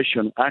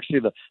tribulation, actually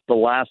the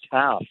last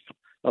half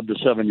of the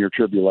 7-year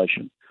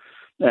tribulation.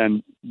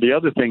 And the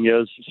other thing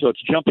is, so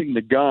it's jumping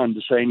the gun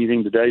to say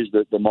anything today is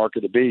the mark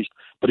of the beast.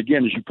 But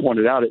again, as you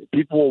pointed out,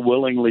 people will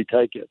willingly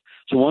take it.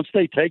 So once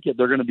they take it,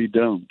 they're going to be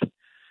doomed.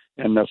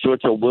 And so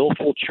it's a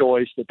willful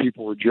choice that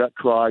people reject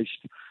Christ,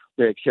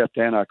 they accept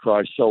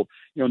Antichrist. So,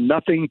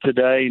 nothing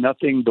today,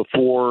 nothing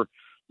before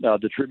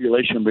the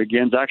tribulation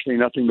begins, actually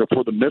nothing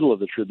before the middle of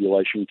the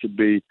tribulation could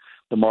be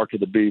the mark of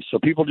the beast. So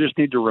people just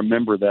need to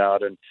remember that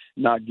and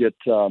not get,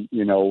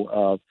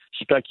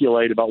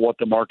 speculate about what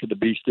the mark of the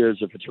beast is,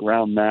 if it's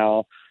around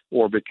now,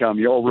 or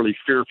become overly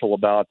fearful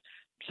about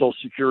Social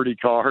Security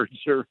cards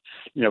or,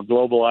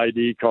 global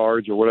ID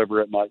cards or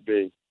whatever it might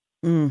be.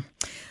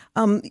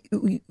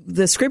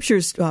 The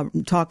scriptures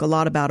talk a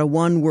lot about a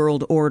one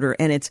world order,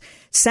 and it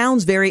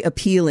sounds very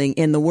appealing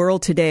in the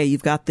world today.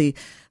 You've got the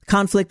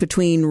conflict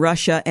between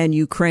Russia and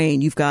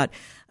Ukraine. You've got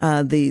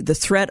the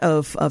threat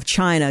of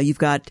China. You've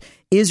got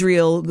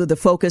Israel, the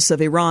focus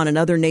of Iran and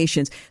other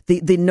nations.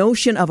 The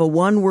notion of a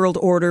one world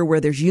order where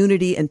there's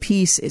unity and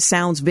peace, it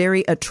sounds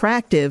very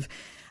attractive.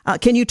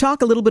 Can you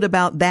talk a little bit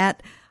about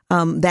that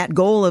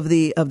goal of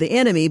the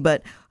enemy,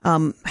 but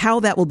how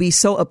that will be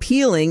so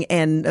appealing?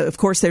 And of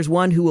course, there's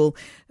one who will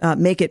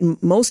make it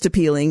most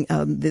appealing,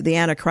 the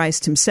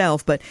Antichrist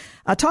himself. But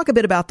talk a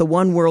bit about the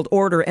one world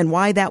order and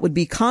why that would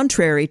be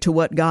contrary to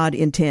what God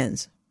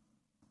intends.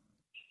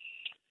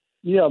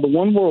 Yeah, the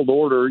one world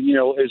order,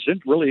 is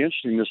really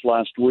interesting. This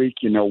last week,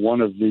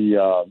 one of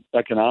the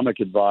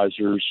economic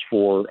advisors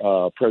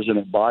for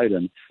President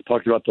Biden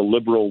talked about the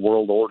liberal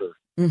world order.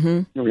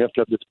 Mm-hmm. We have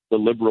to have the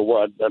liberal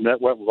world, and that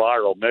went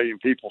viral. 1 million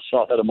people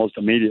saw that almost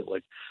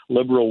immediately.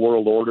 Liberal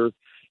world order.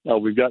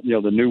 We've got,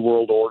 the New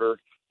World Order,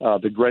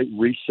 the Great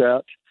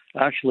Reset.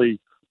 Actually,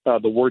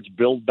 the words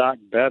 "build back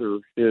better"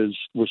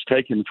 was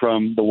taken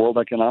from the World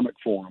Economic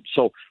Forum.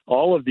 So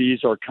all of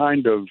these are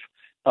kind of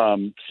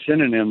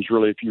synonyms,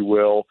 really, if you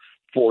will,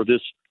 for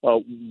this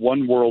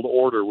one world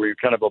order, where you're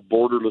kind of a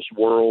borderless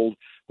world,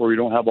 where we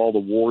don't have all the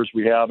wars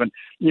we have. And,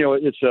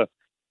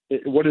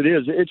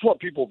 it's what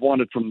people have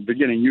wanted from the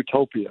beginning,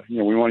 utopia.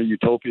 We want a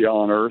utopia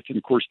on earth. And,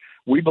 of course,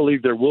 we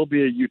believe there will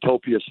be a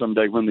utopia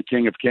someday when the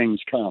King of Kings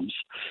comes,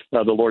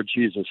 the Lord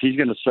Jesus. He's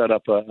going to set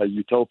up a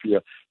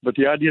utopia. But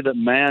the idea that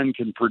man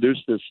can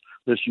produce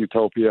this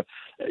utopia,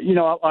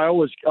 I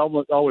always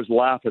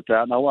laugh at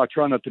that. And I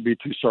try not to be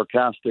too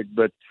sarcastic,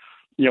 but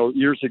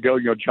years ago,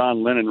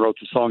 John Lennon wrote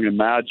the song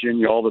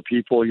Imagine, all the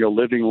people,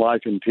 living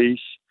life in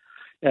peace.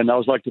 And I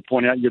always like to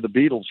point out, the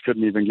Beatles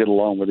couldn't even get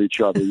along with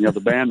each other. The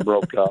band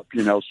broke up,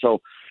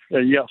 so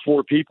you got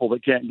 4 people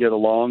that can't get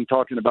along,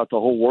 talking about the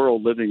whole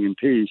world living in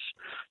peace.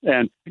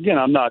 And again,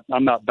 I'm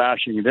not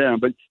bashing them,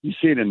 but you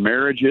see it in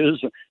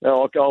marriages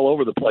all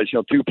over the place.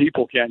 2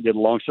 people can't get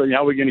along. So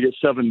how are we going to get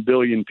 7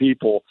 billion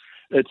people?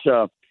 It's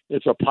a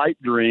pipe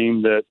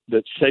dream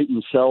that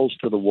Satan sells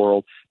to the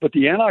world. But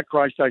the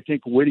Antichrist, I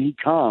think, when he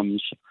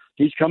comes,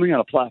 he's coming on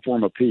a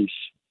platform of peace.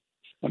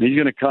 And he's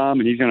going to come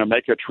and he's going to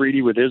make a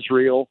treaty with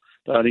Israel.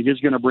 I think he's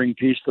going to bring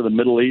peace to the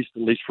Middle East,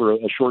 at least for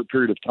a short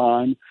period of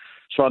time.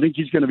 So I think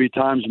he's going to be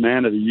Times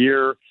Man of the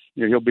Year.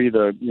 He'll be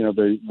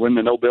win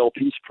the Nobel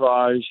Peace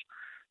Prize.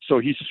 So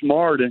he's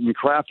smart and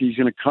crafty. He's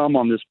going to come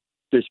on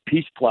this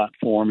peace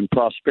platform and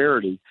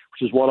prosperity,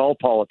 which is what all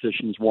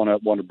politicians want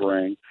to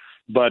bring.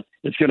 But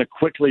it's going to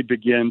quickly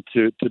begin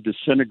to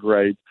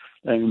disintegrate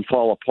and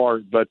fall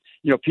apart. But,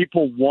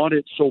 people want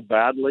it so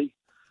badly.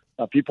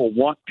 People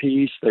want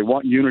peace. They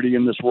want unity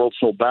in this world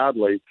so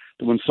badly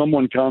that when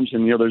someone comes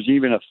and, there's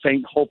even a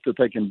faint hope that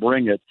they can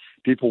bring it,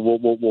 people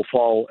will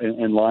fall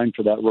in line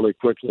for that really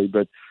quickly.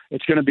 But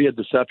it's going to be a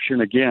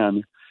deception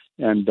again,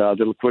 and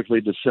it'll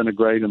quickly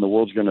disintegrate, and the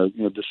world's going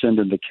to descend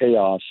into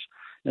chaos.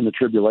 in the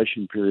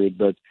tribulation period.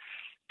 But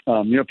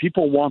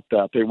people want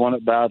that; they want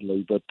it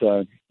badly. But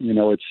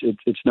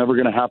it's never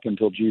going to happen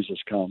until Jesus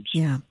comes.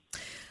 Yeah.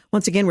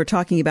 Once again, we're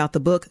talking about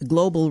the book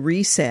Global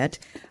Reset.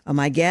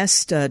 My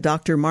guest,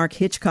 Dr. Mark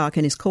Hitchcock,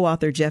 and his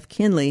co-author Jeff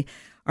Kinley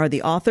are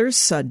the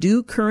authors.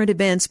 Do current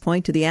events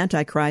point to the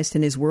Antichrist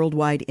and his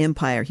worldwide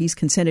empire? He's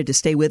consented to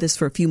stay with us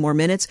for a few more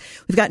minutes.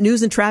 We've got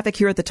news and traffic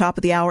here at the top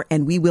of the hour,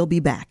 and we will be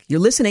back. You're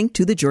listening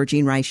to The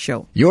Georgene Rice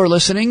Show. You're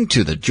listening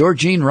to The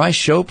Georgene Rice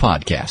Show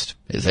podcast.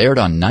 It's aired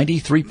on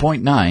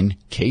 93.9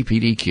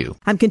 KPDQ.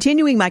 I'm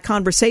continuing my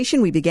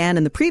conversation we began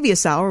in the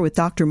previous hour with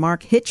Dr.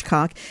 Mark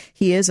Hitchcock.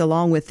 He is,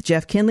 along with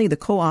Jeff Kinley, the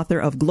co-author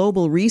of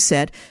Global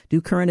Reset. Do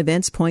current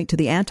events point to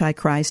the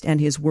Antichrist and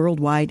his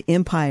worldwide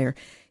empire?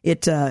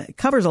 It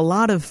covers a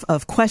lot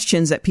of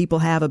questions that people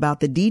have about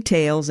the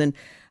details and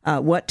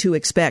what to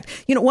expect.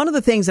 One of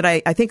the things that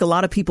I think a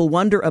lot of people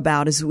wonder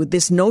about is with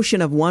this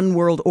notion of one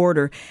world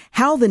order,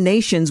 how the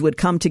nations would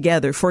come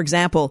together. For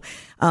example,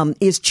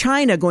 is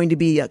China going to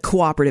be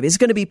cooperative? Is it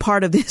going to be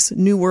part of this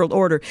new world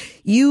order?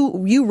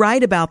 You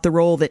write about the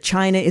role that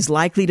China is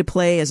likely to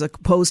play as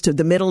opposed to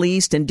the Middle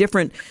East and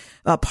different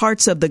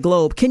parts of the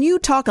globe. Can you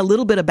talk a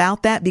little bit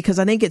about that? Because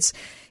I think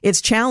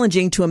it's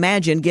challenging to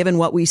imagine, given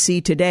what we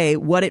see today,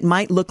 what it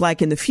might look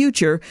like in the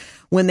future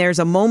when there's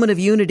a moment of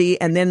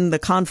unity and then the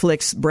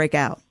conflicts break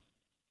out.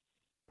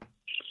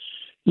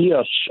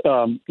 Yes.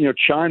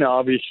 China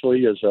obviously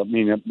is,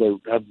 they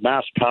have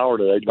mass power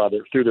today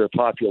through their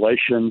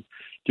population,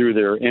 through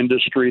their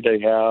industry they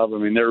have.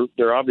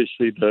 They're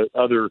obviously the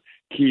other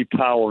key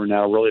power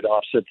now really to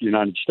offset the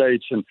United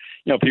States. And,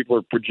 people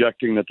are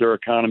projecting that their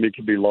economy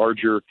could be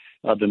larger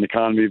than the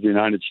economy of the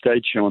United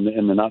States,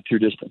 in the not too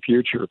distant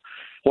future.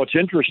 What's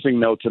interesting,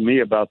 though, to me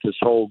about this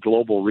whole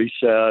global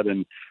reset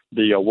and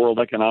the World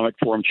Economic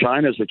Forum,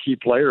 China is a key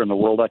player in the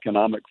World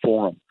Economic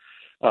Forum.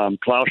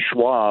 Klaus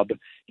Schwab,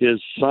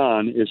 his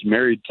son, is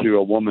married to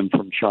a woman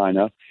from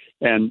China.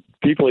 And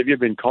people have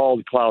even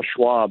called Klaus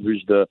Schwab,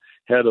 who's the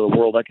head of the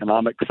World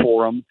Economic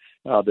Forum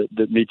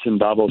that meets in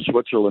Davos,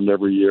 Switzerland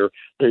every year,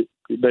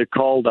 they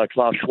called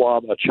Klaus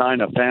Schwab a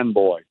China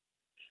fanboy.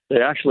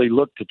 They actually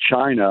look to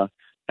China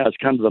as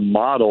kind of the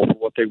model for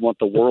what they want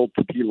the world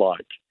to be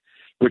like,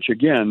 which,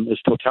 again, is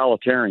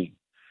totalitarian.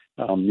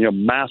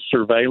 Mass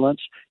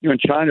surveillance. In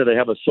China, they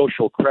have a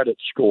social credit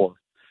score.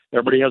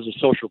 Everybody has a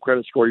social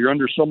credit score. You're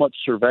under so much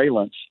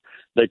surveillance,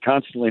 they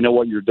constantly know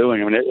what you're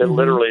doing. It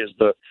literally is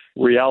the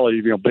reality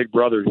of, Big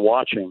Brother's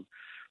watching.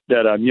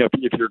 That,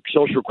 if your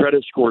social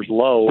credit score is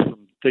low from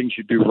things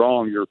you do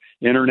wrong, your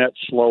internet's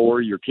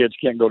slower, your kids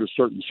can't go to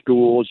certain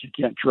schools, you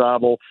can't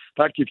travel.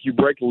 In fact, if you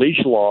break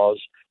leash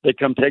laws, they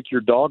come take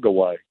your dog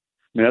away.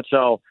 That's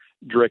how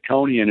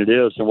draconian it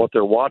is and what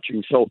they're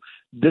watching. So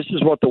this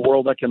is what the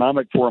World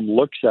Economic Forum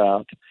looks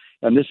at,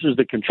 and this is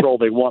the control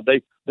they want.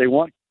 They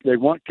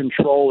want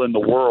control in the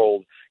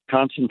world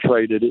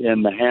concentrated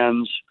in the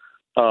hands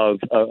of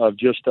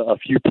just a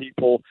few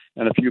people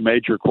and a few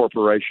major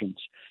corporations.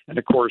 And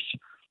of course,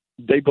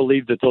 they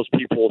believe that those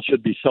people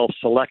should be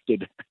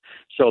self-selected.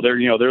 So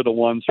they're the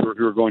ones who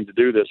are going to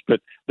do this.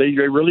 But they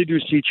really do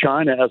see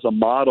China as a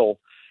model.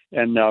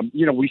 And,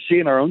 we see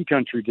in our own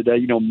country today,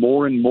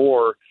 more and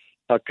more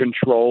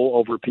control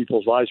over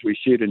people's lives. We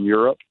see it in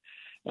Europe.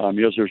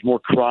 As there's more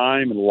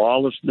crime and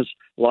lawlessness,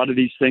 a lot of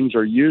these things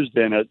are used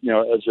then, as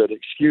an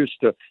excuse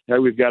to,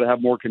 we've got to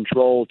have more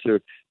control to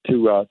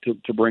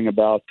bring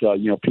about,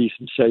 peace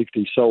and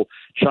safety. So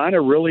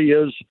China really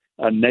is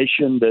a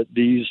nation that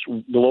these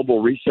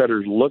global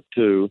resetters look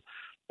to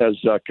as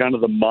kind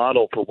of the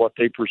model for what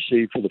they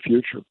perceive for the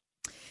future.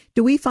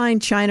 Do we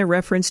find China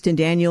referenced in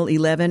Daniel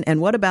 11?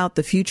 And what about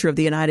the future of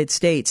the United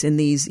States in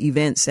these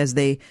events as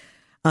they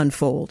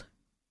unfold?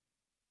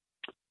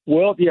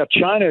 Well, yeah,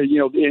 China,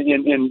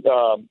 in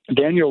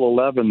Daniel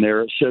 11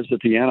 there, it says that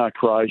the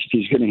Antichrist,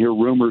 he's going to hear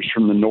rumors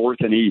from the north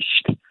and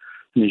east.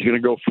 And he's going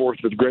to go forth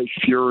with great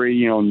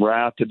fury, and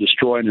wrath to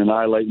destroy and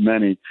annihilate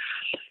many.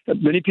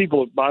 Many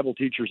people, Bible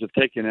teachers, have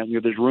taken it.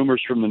 There's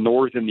rumors from the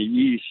north and the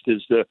east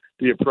is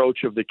the approach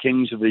of the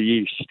kings of the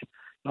east,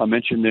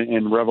 mentioned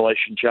in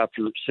Revelation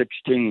chapter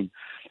 16.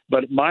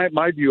 But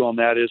my view on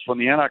that is when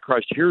the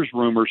Antichrist hears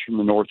rumors from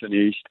the north and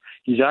east,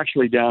 he's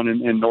actually down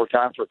in North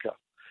Africa.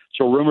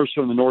 So rumors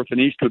from the north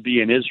and east would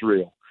be in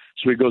Israel.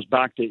 So he goes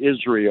back to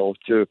Israel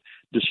to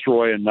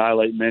destroy and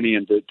annihilate many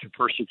and to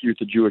persecute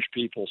the Jewish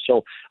people.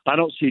 So I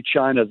don't see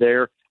China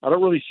there. I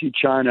don't really see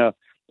China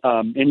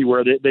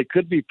anywhere. They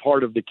could be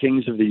part of the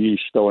kings of the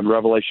east, though, in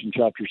Revelation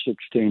chapter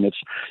 16. It's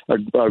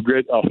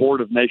a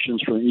horde of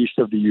nations from east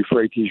of the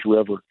Euphrates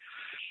River.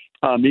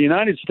 The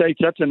United States,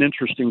 that's an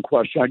interesting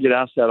question. I get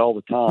asked that all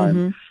the time.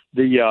 Mm-hmm.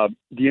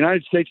 The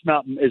United States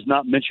is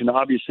not mentioned,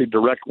 obviously,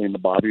 directly in the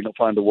Bible. You don't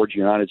find the words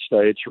United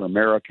States or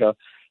America.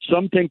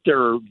 Some think there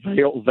are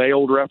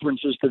veiled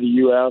references to the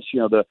U.S.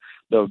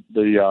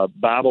 The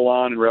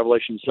Babylon in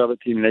Revelation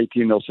 17 and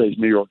 18, they'll say is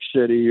New York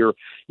City, or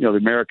the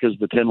Americas,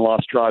 the 10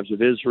 lost tribes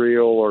of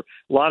Israel, or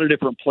a lot of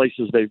different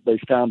places they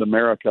found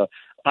America.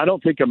 I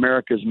don't think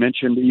America is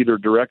mentioned either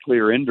directly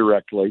or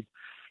indirectly,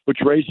 which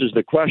raises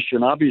the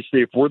question.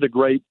 Obviously, if we're the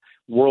great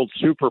world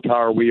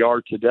superpower we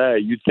are today,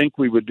 you'd think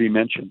we would be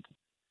mentioned.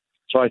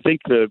 So I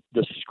think the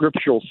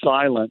scriptural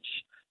silence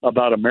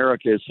about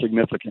America is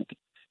significant.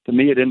 To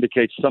me, it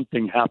indicates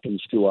something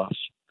happens to us.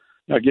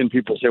 Now, again,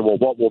 people say, well,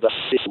 what will that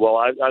be? Well,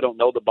 I don't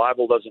know. The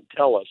Bible doesn't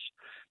tell us.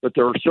 But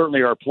there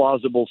certainly are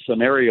plausible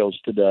scenarios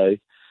today,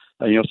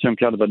 some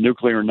kind of a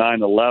nuclear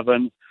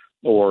 9/11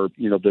 or,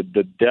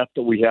 the debt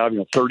that we have,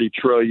 30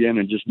 trillion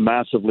and just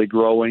massively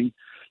growing,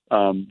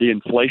 the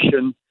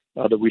inflation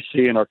that we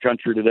see in our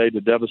country today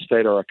to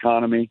devastate our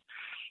economy,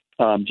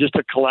 just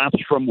a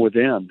collapse from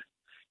within.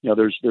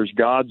 There's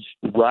God's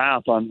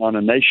wrath on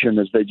a nation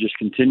as they just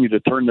continue to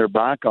turn their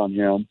back on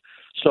him.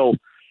 So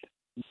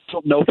I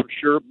don't know for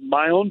sure.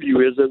 My own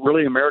view is that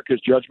really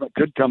America's judgment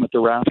could come at the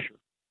rapture.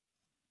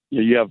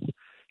 You have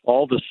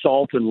all the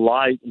salt and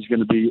light is going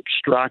to be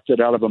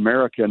extracted out of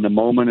America in the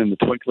moment, in the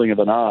twinkling of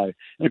an eye.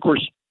 And of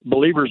course,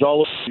 believers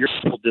all over the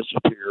earth will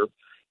disappear.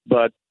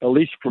 But at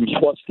least from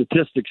what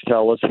statistics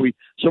tell us,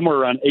 somewhere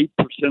around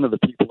 8% of the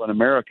people in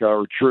America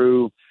are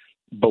true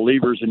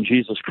believers in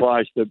Jesus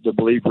Christ, that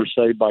believe we're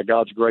saved by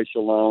God's grace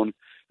alone,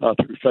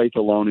 through faith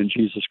alone in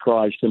Jesus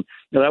Christ. And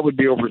that would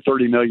be over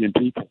 30 million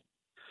people.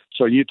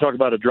 So you talk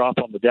about a drop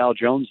on the Dow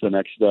Jones the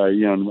next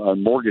day, a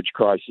mortgage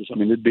crisis. I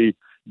mean, it'd be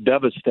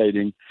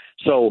devastating.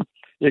 So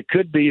it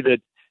could be that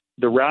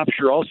the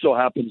rapture also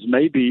happens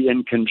maybe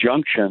in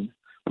conjunction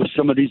with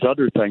some of these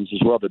other things as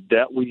well. The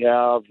debt we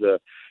have, the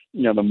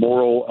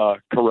moral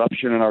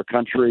corruption in our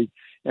country,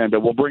 and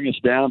will bring us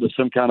down to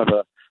some kind of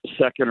a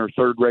second or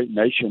third rate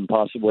nation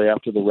possibly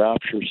after the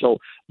rapture. So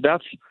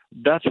that's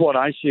what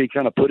I see,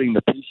 kind of putting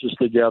the pieces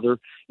together.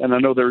 And I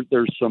know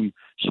there's some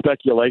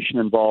speculation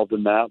involved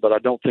in that, but I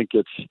don't think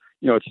it's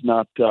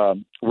not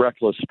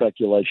reckless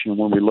speculation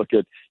when we look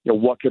at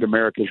what could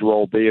America's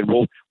role be, and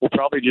we'll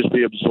probably just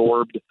be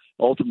absorbed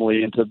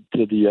ultimately into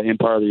the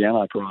empire of the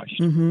Antichrist.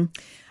 Mm-hmm.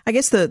 I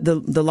guess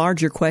the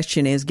larger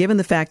question is, given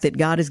the fact that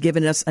God has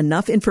given us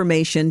enough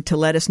information to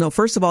let us know,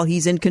 first of all,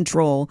 he's in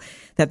control,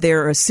 that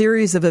there are a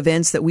series of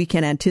events that we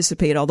can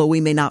anticipate, although we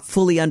may not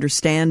fully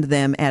understand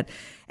them at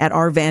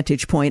our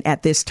vantage point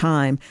at this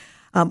time.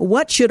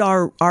 What should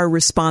our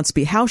response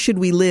be? How should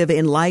we live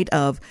in light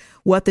of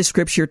what the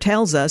scripture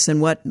tells us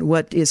and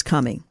what is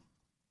coming?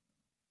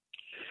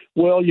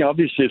 Well,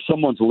 obviously, if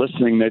someone's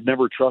listening, they've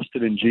never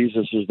trusted in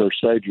Jesus as their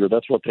Savior.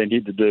 That's what they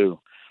need to do.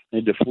 They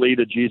need to flee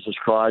to Jesus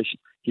Christ.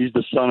 He's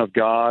the Son of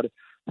God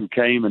who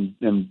came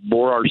and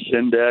bore our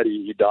sin debt.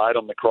 He died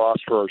on the cross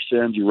for our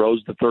sins. He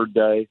rose the third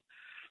day.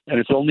 And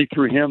it's only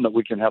through him that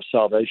we can have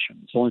salvation.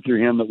 It's only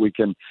through him that we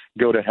can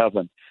go to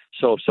heaven.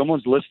 So if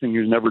someone's listening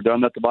who's never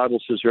done that, the Bible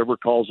says whoever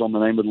calls on the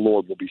name of the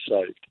Lord will be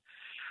saved.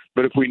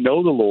 But if we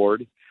know the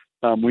Lord,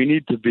 we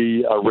need to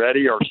be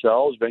ready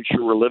ourselves, make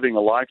sure we're living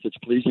a life that's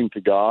pleasing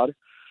to God.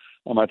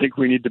 I think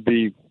we need to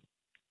be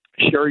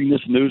sharing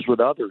this news with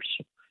others,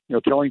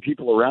 telling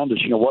people around us,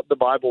 what the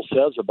Bible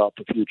says about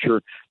the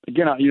future.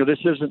 Again, this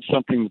isn't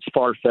something that's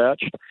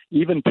far-fetched.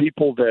 Even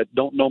people that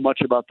don't know much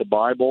about the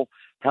Bible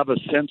have a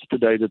sense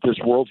today that this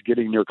world's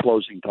getting near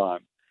closing time,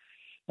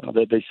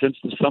 that they sense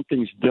that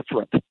something's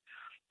different.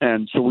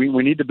 And so we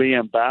need to be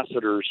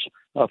ambassadors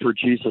for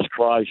Jesus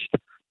Christ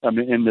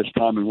in this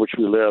time in which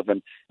we live.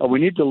 And we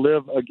need to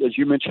live, as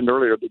you mentioned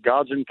earlier, that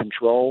God's in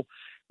control.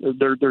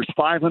 There's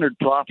 500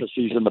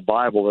 prophecies in the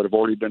Bible that have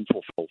already been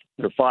fulfilled.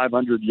 There are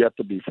 500 yet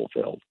to be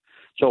fulfilled.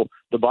 So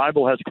the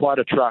Bible has quite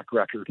a track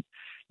record.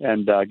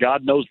 And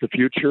God knows the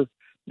future,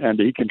 and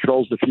he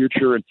controls the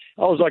future. And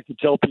I always like to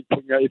tell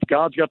people, if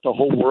God's got the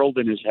whole world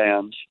in his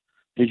hands,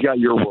 he's got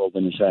your world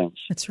in his hands.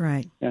 That's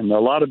right. And a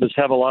lot of us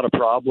have a lot of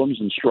problems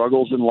and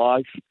struggles in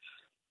life.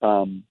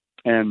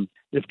 And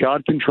if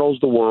God controls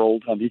the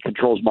world, he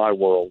controls my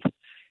world.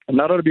 And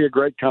that ought to be a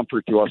great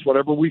comfort to us,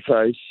 whatever we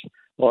face.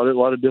 A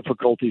lot of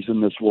difficulties in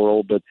this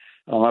world, but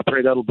I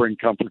pray that'll bring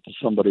comfort to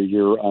somebody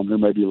here who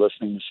may be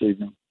listening this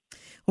evening.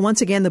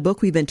 Once again, the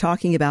book we've been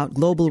talking about,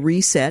 Global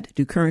Reset,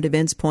 Do Current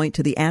Events Point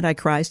to the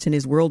Antichrist and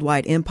His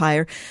Worldwide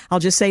Empire? I'll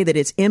just say that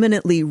it's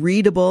eminently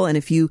readable, and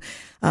if you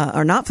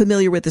are not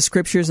familiar with the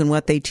scriptures and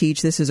what they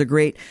teach, this is a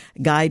great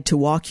guide to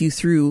walk you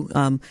through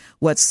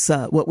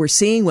what we're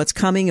seeing, what's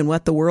coming, and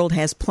what the world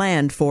has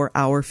planned for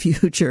our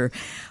future,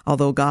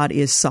 although God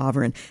is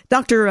sovereign.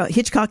 Dr.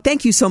 Hitchcock,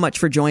 thank you so much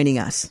for joining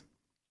us.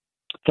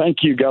 Thank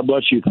you. God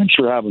bless you. Thanks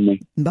for having me.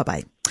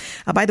 Bye-bye.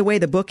 By the way,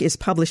 the book is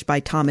published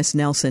by Thomas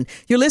Nelson.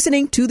 You're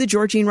listening to The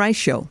Georgene Rice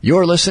Show.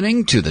 You're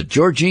listening to The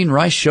Georgene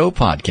Rice Show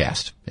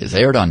podcast. It's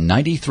aired on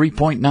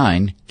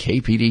 93.9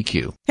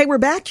 KPDQ. Hey, we're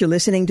back. You're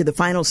listening to the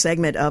final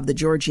segment of The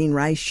Georgene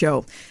Rice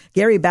Show.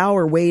 Gary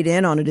Bauer weighed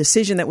in on a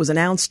decision that was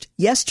announced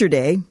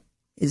yesterday.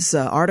 His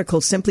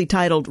article simply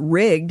titled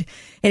Rigged.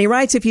 And he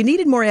writes, if you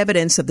needed more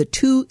evidence of the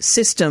two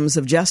systems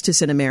of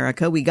justice in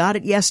America, we got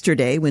it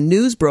yesterday when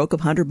news broke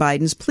of Hunter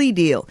Biden's plea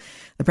deal.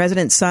 The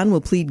president's son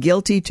will plead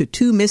guilty to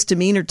 2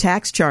 misdemeanor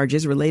tax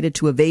charges related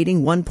to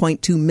evading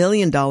 $1.2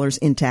 million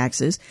in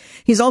taxes.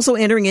 He's also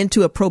entering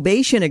into a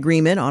probation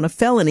agreement on a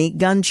felony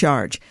gun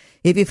charge.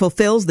 If he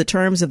fulfills the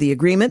terms of the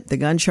agreement, the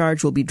gun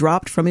charge will be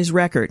dropped from his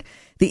record.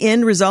 The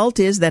end result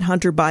is that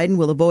Hunter Biden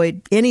will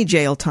avoid any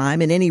jail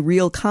time and any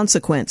real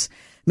consequence.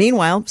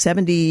 Meanwhile,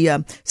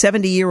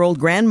 70-year-old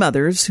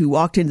grandmothers who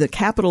walked into the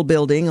Capitol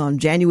building on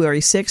January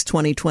 6,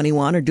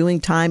 2021 are doing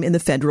time in the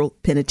federal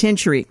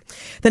penitentiary.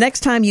 The next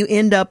time you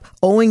end up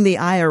owing the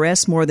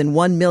IRS more than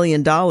 $1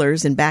 million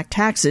in back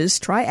taxes,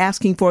 try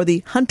asking for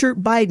the Hunter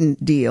Biden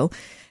deal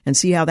and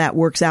see how that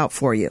works out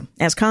for you.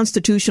 As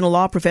constitutional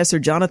law professor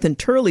Jonathan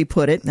Turley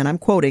put it, and I'm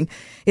quoting,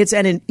 "It's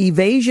an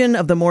evasion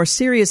of the more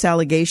serious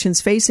allegations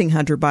facing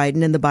Hunter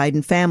Biden and the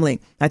Biden family.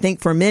 I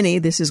think for many,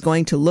 this is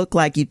going to look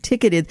like you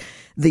ticketed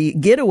the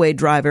getaway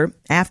driver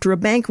after a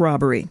bank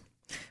robbery."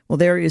 Well,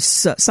 there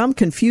is some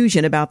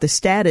confusion about the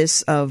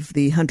status of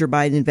the Hunter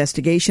Biden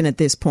investigation at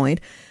this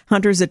point.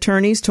 Hunter's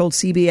attorneys told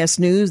CBS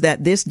News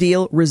that this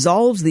deal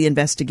resolves the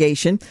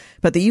investigation,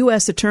 but the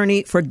U.S.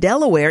 Attorney for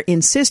Delaware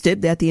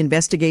insisted that the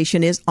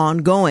investigation is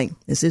ongoing.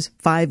 This is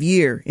a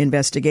 5-year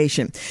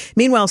investigation.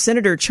 Meanwhile,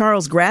 Senator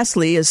Charles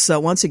Grassley is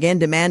once again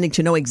demanding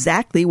to know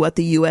exactly what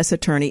the U.S.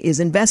 Attorney is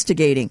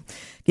investigating.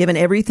 Given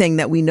everything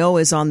that we know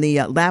is on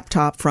the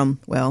laptop from,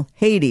 well,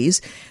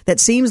 Hades,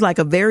 that seems like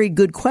a very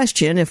good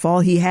question if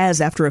all he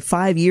has after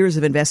 5 years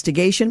of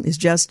investigation is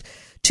just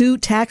 2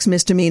 tax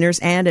misdemeanors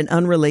and an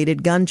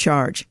unrelated gun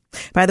charge.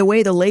 By the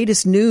way, the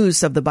latest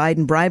news of the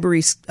Biden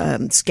bribery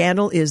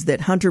scandal is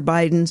that Hunter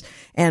Biden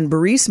and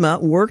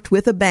Burisma worked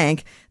with a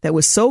bank that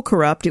was so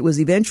corrupt it was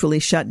eventually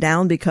shut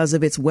down because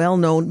of its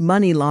well-known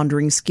money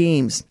laundering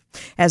schemes.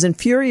 As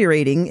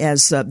infuriating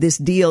as this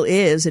deal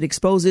is, it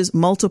exposes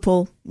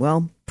multiple,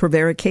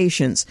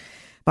 prevarications.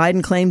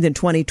 Biden claimed in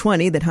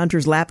 2020 that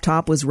Hunter's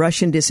laptop was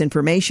Russian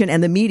disinformation,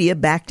 and the media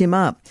backed him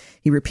up.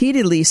 He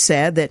repeatedly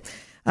said that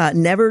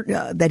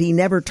he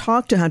never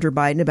talked to Hunter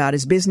Biden about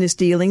his business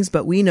dealings,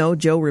 but we know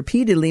Joe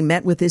repeatedly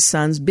met with his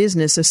son's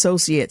business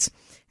associates.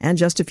 And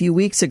just a few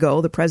weeks ago,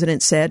 the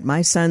president said,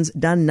 "My son's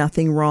done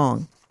nothing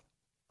wrong."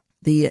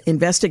 The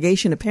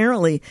investigation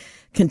apparently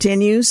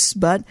continues,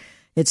 but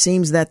it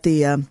seems that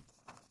the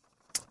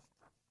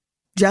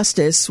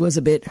justice was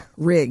a bit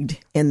rigged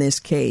in this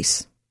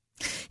case.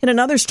 In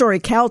another story,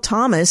 Cal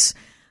Thomas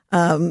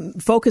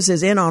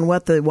focuses in on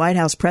what the White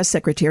House press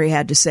secretary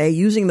had to say,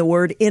 using the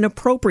word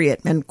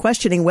inappropriate and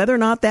questioning whether or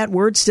not that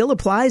word still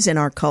applies in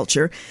our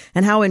culture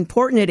and how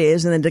important it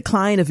is in the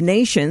decline of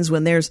nations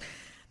when there's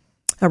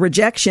a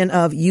rejection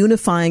of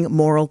unifying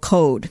moral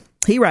code.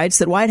 He writes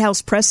that White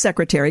House press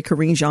secretary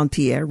Karine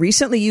Jean-Pierre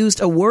recently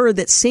used a word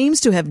that seems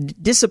to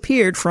have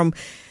disappeared from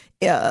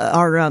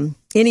our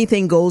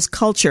anything goes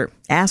culture.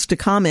 Asked to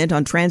comment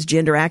on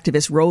transgender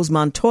activist Rose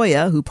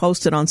Montoya, who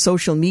posted on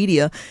social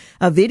media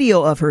a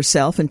video of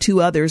herself and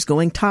 2 others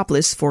going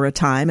topless for a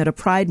time at a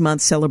Pride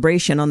Month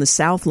celebration on the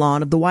South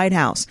Lawn of the White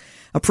House.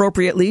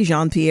 Appropriately,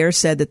 Jean-Pierre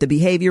said that the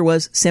behavior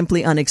was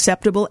simply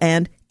unacceptable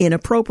and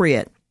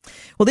inappropriate.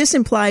 Well, this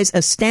implies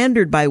a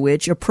standard by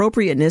which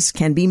appropriateness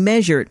can be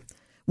measured.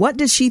 What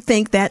does she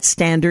think that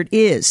standard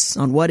is?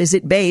 On what is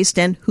it based,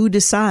 and who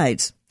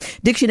decides?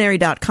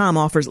 Dictionary.com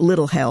offers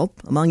little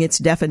help. Among its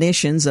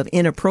definitions of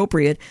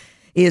inappropriate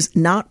is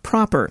not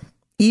proper.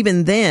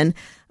 Even then,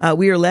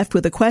 we are left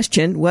with the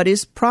question, what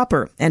is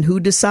proper and who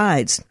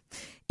decides?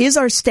 Is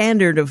our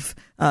standard of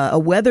a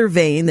weather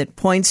vane that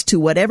points to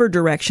whatever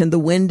direction the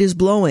wind is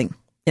blowing?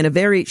 In a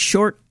very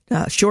short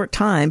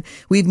time,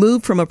 we've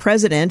moved from a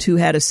president who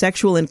had a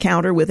sexual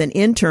encounter with an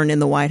intern in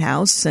the White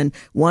House and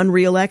won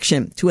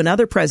re-election to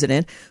another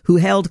president who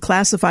held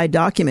classified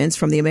documents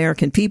from the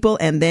American people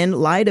and then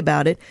lied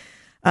about it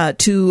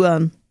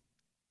to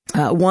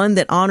one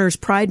that honors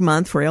Pride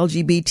Month for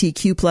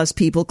LGBTQ plus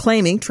people,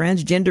 claiming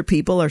transgender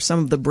people are some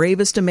of the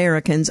bravest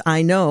Americans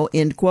I know,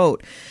 end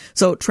quote.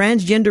 So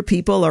transgender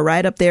people are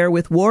right up there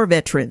with war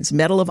veterans,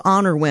 Medal of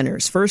Honor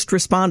winners, first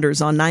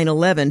responders on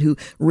 9/11 who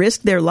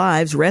risked their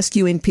lives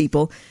rescuing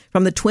people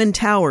from the Twin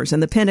Towers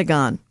and the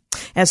Pentagon.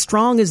 As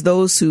strong as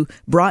those who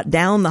brought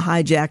down the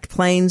hijacked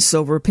planes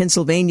over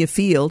Pennsylvania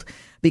Field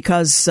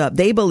because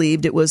they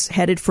believed it was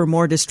headed for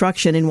more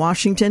destruction in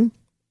Washington?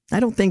 I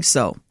don't think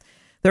so.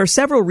 There are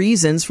several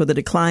reasons for the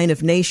decline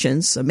of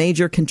nations. A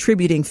major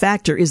contributing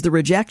factor is the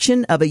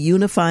rejection of a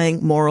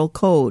unifying moral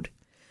code.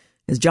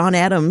 As John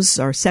Adams,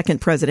 our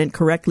second president,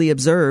 correctly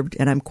observed,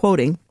 and I'm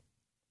quoting,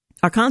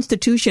 "Our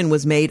Constitution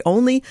was made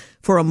only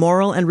for a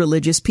moral and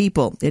religious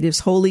people. It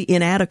is wholly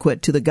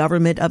inadequate to the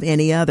government of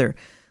any other.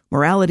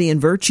 Morality and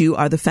virtue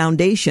are the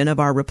foundation of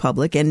our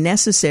republic and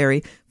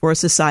necessary for a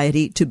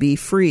society to be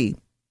free."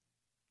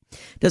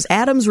 Does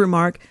Adams'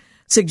 remark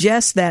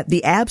suggest that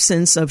the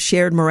absence of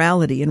shared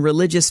morality and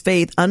religious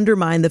faith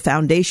undermine the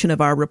foundation of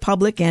our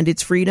republic and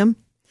its freedom?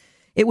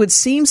 It would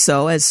seem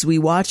so as we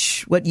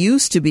watch what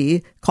used to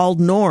be called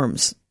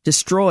norms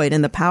destroyed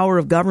and the power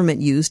of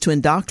government used to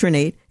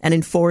indoctrinate and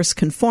enforce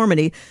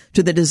conformity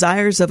to the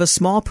desires of a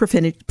small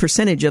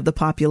percentage of the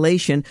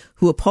population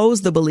who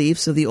oppose the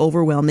beliefs of the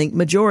overwhelming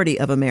majority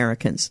of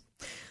Americans.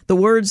 The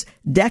words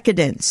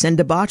decadence and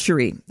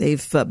debauchery,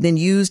 they've been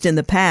used in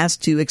the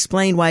past to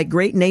explain why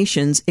great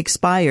nations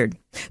expired.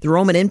 The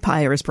Roman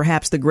Empire is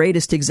perhaps the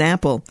greatest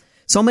example.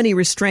 So many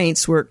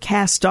restraints were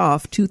cast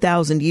off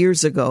 2,000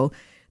 years ago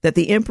that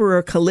the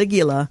Emperor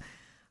Caligula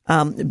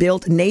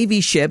built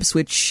navy ships,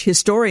 which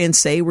historians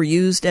say were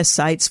used as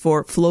sites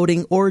for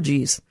floating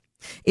orgies.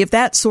 If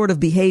that sort of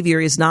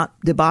behavior is not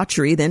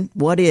debauchery, then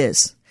what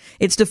is?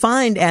 It's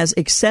defined as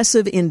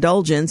excessive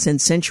indulgence in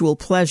sensual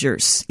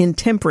pleasures,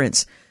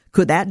 intemperance.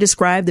 Could that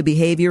describe the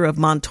behavior of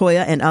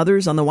Montoya and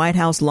others on the White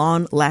House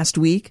lawn last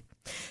week?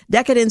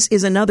 Decadence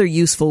is another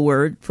useful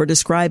word for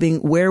describing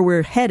where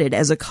we're headed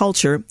as a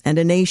culture and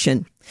a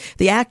nation.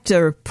 The act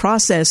or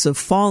process of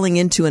falling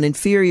into an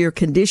inferior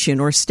condition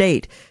or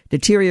state,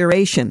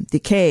 deterioration,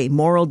 decay,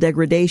 moral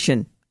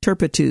degradation,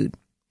 turpitude.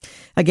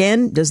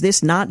 Again, does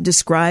this not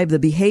describe the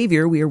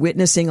behavior we are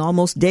witnessing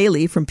almost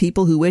daily from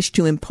people who wish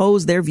to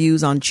impose their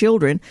views on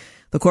children,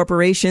 the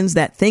corporations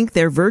that think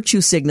their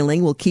virtue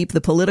signaling will keep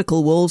the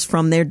political wolves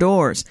from their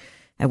doors?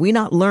 Have we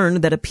not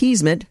learned that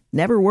appeasement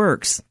never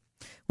works?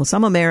 Well,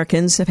 some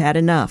Americans have had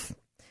enough.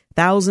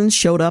 Thousands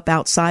showed up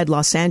outside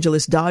Los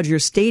Angeles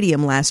Dodgers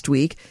Stadium last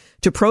week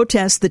to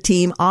protest the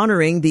team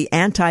honoring the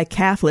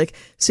anti-Catholic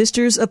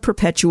Sisters of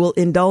Perpetual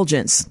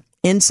Indulgence.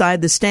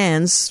 Inside the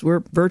stands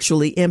were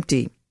virtually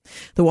empty.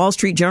 The Wall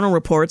Street Journal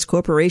reports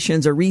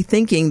corporations are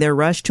rethinking their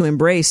rush to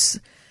embrace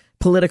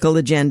political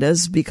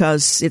agendas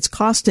because it's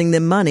costing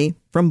them money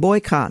from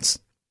boycotts.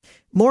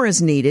 More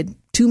is needed.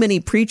 Too many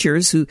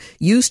preachers who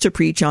used to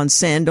preach on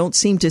sin don't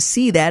seem to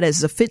see that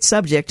as a fit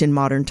subject in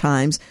modern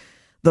times,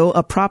 though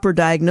a proper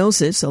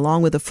diagnosis,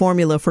 along with a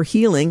formula for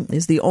healing,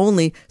 is the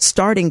only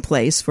starting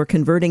place for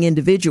converting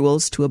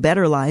individuals to a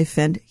better life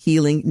and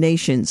healing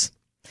nations.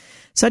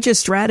 Such a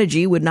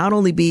strategy would not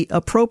only be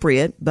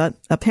appropriate, but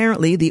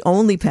apparently the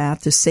only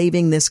path to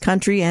saving this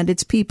country and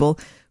its people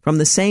from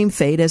the same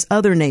fate as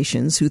other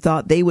nations who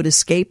thought they would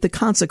escape the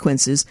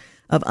consequences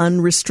of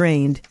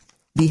unrestrained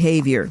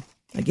behavior.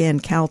 Again,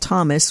 Cal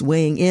Thomas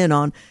weighing in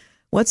on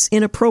what's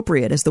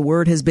inappropriate as the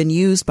word has been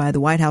used by the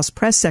White House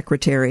press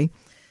secretary,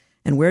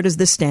 and where does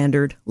the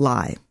standard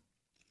lie?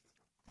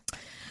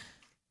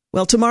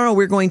 Well, tomorrow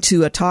we're going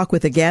to talk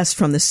with a guest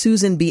from the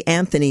Susan B.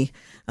 Anthony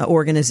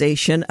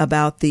organization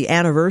about the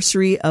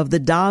anniversary of the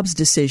Dobbs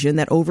decision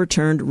that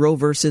overturned Roe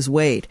versus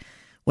Wade.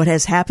 What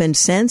has happened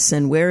since,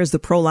 and where is the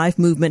pro-life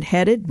movement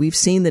headed? We've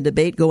seen the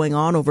debate going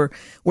on over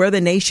where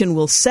the nation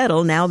will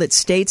settle now that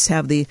states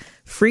have the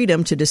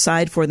freedom to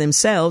decide for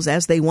themselves,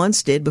 as they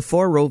once did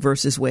before Roe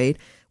versus Wade,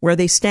 where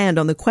they stand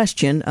on the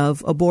question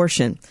of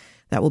abortion.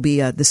 That will be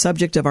the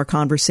subject of our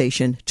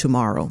conversation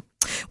tomorrow.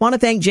 Want to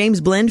thank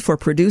James Blend for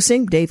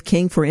producing, Dave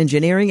King for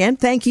engineering, and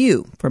thank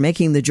you for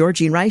making the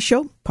Georgene Rice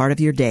Show part of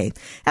your day.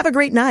 Have a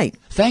great night.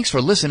 Thanks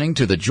for listening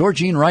to the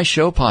Georgene Rice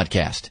Show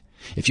podcast.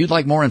 If you'd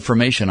like more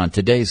information on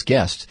today's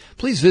guests,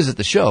 please visit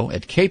the show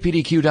at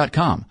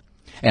kpdq.com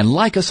and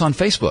like us on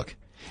Facebook.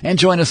 And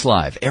join us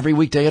live every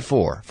weekday at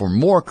 4 for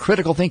more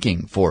critical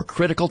thinking for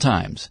critical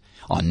times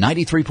on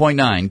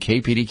 93.9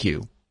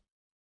 KPDQ.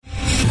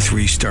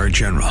 3-star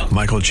General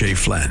Michael J.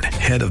 Flynn,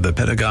 head of the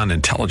Pentagon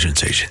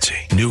Intelligence Agency,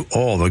 knew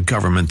all the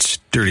government's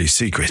dirty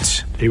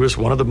secrets. He was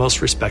one of the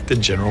most respected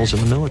generals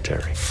in the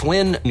military.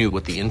 Flynn knew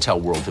what the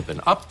intel world had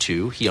been up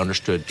to. He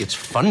understood its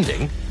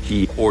funding.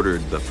 He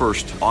ordered the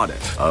first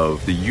audit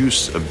of the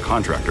use of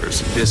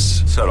contractors.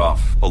 This set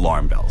off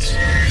alarm bells.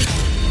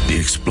 The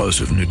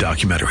explosive new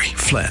documentary,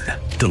 Flynn,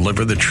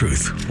 Deliver the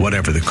Truth,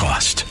 Whatever the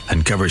Cost,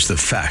 uncovers the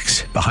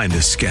facts behind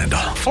this scandal.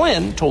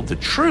 Flynn told the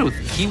truth.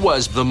 He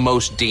was the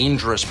most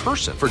dangerous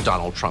person for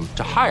Donald Trump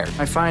to hire.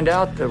 I find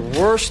out the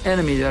worst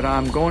enemy that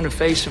I'm going to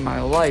face in my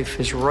life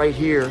is right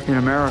here in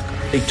America.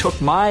 They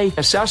took my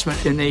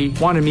assessment and they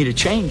wanted me to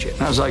change it.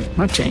 And I was like, I'm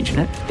not changing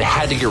it. They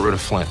had to get rid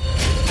of Flynn.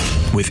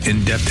 With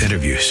in-depth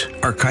interviews,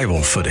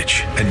 archival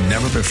footage, and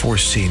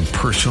never-before-seen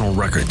personal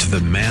records of the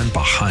man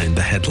behind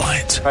the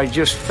headlines. I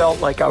just felt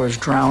like I was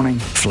drowning.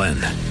 Flynn,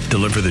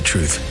 Deliver the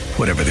Truth,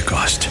 Whatever the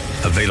Cost.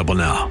 Available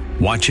now.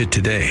 Watch it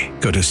today.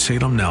 Go to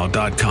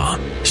salemnow.com.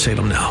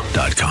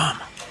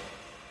 salemnow.com.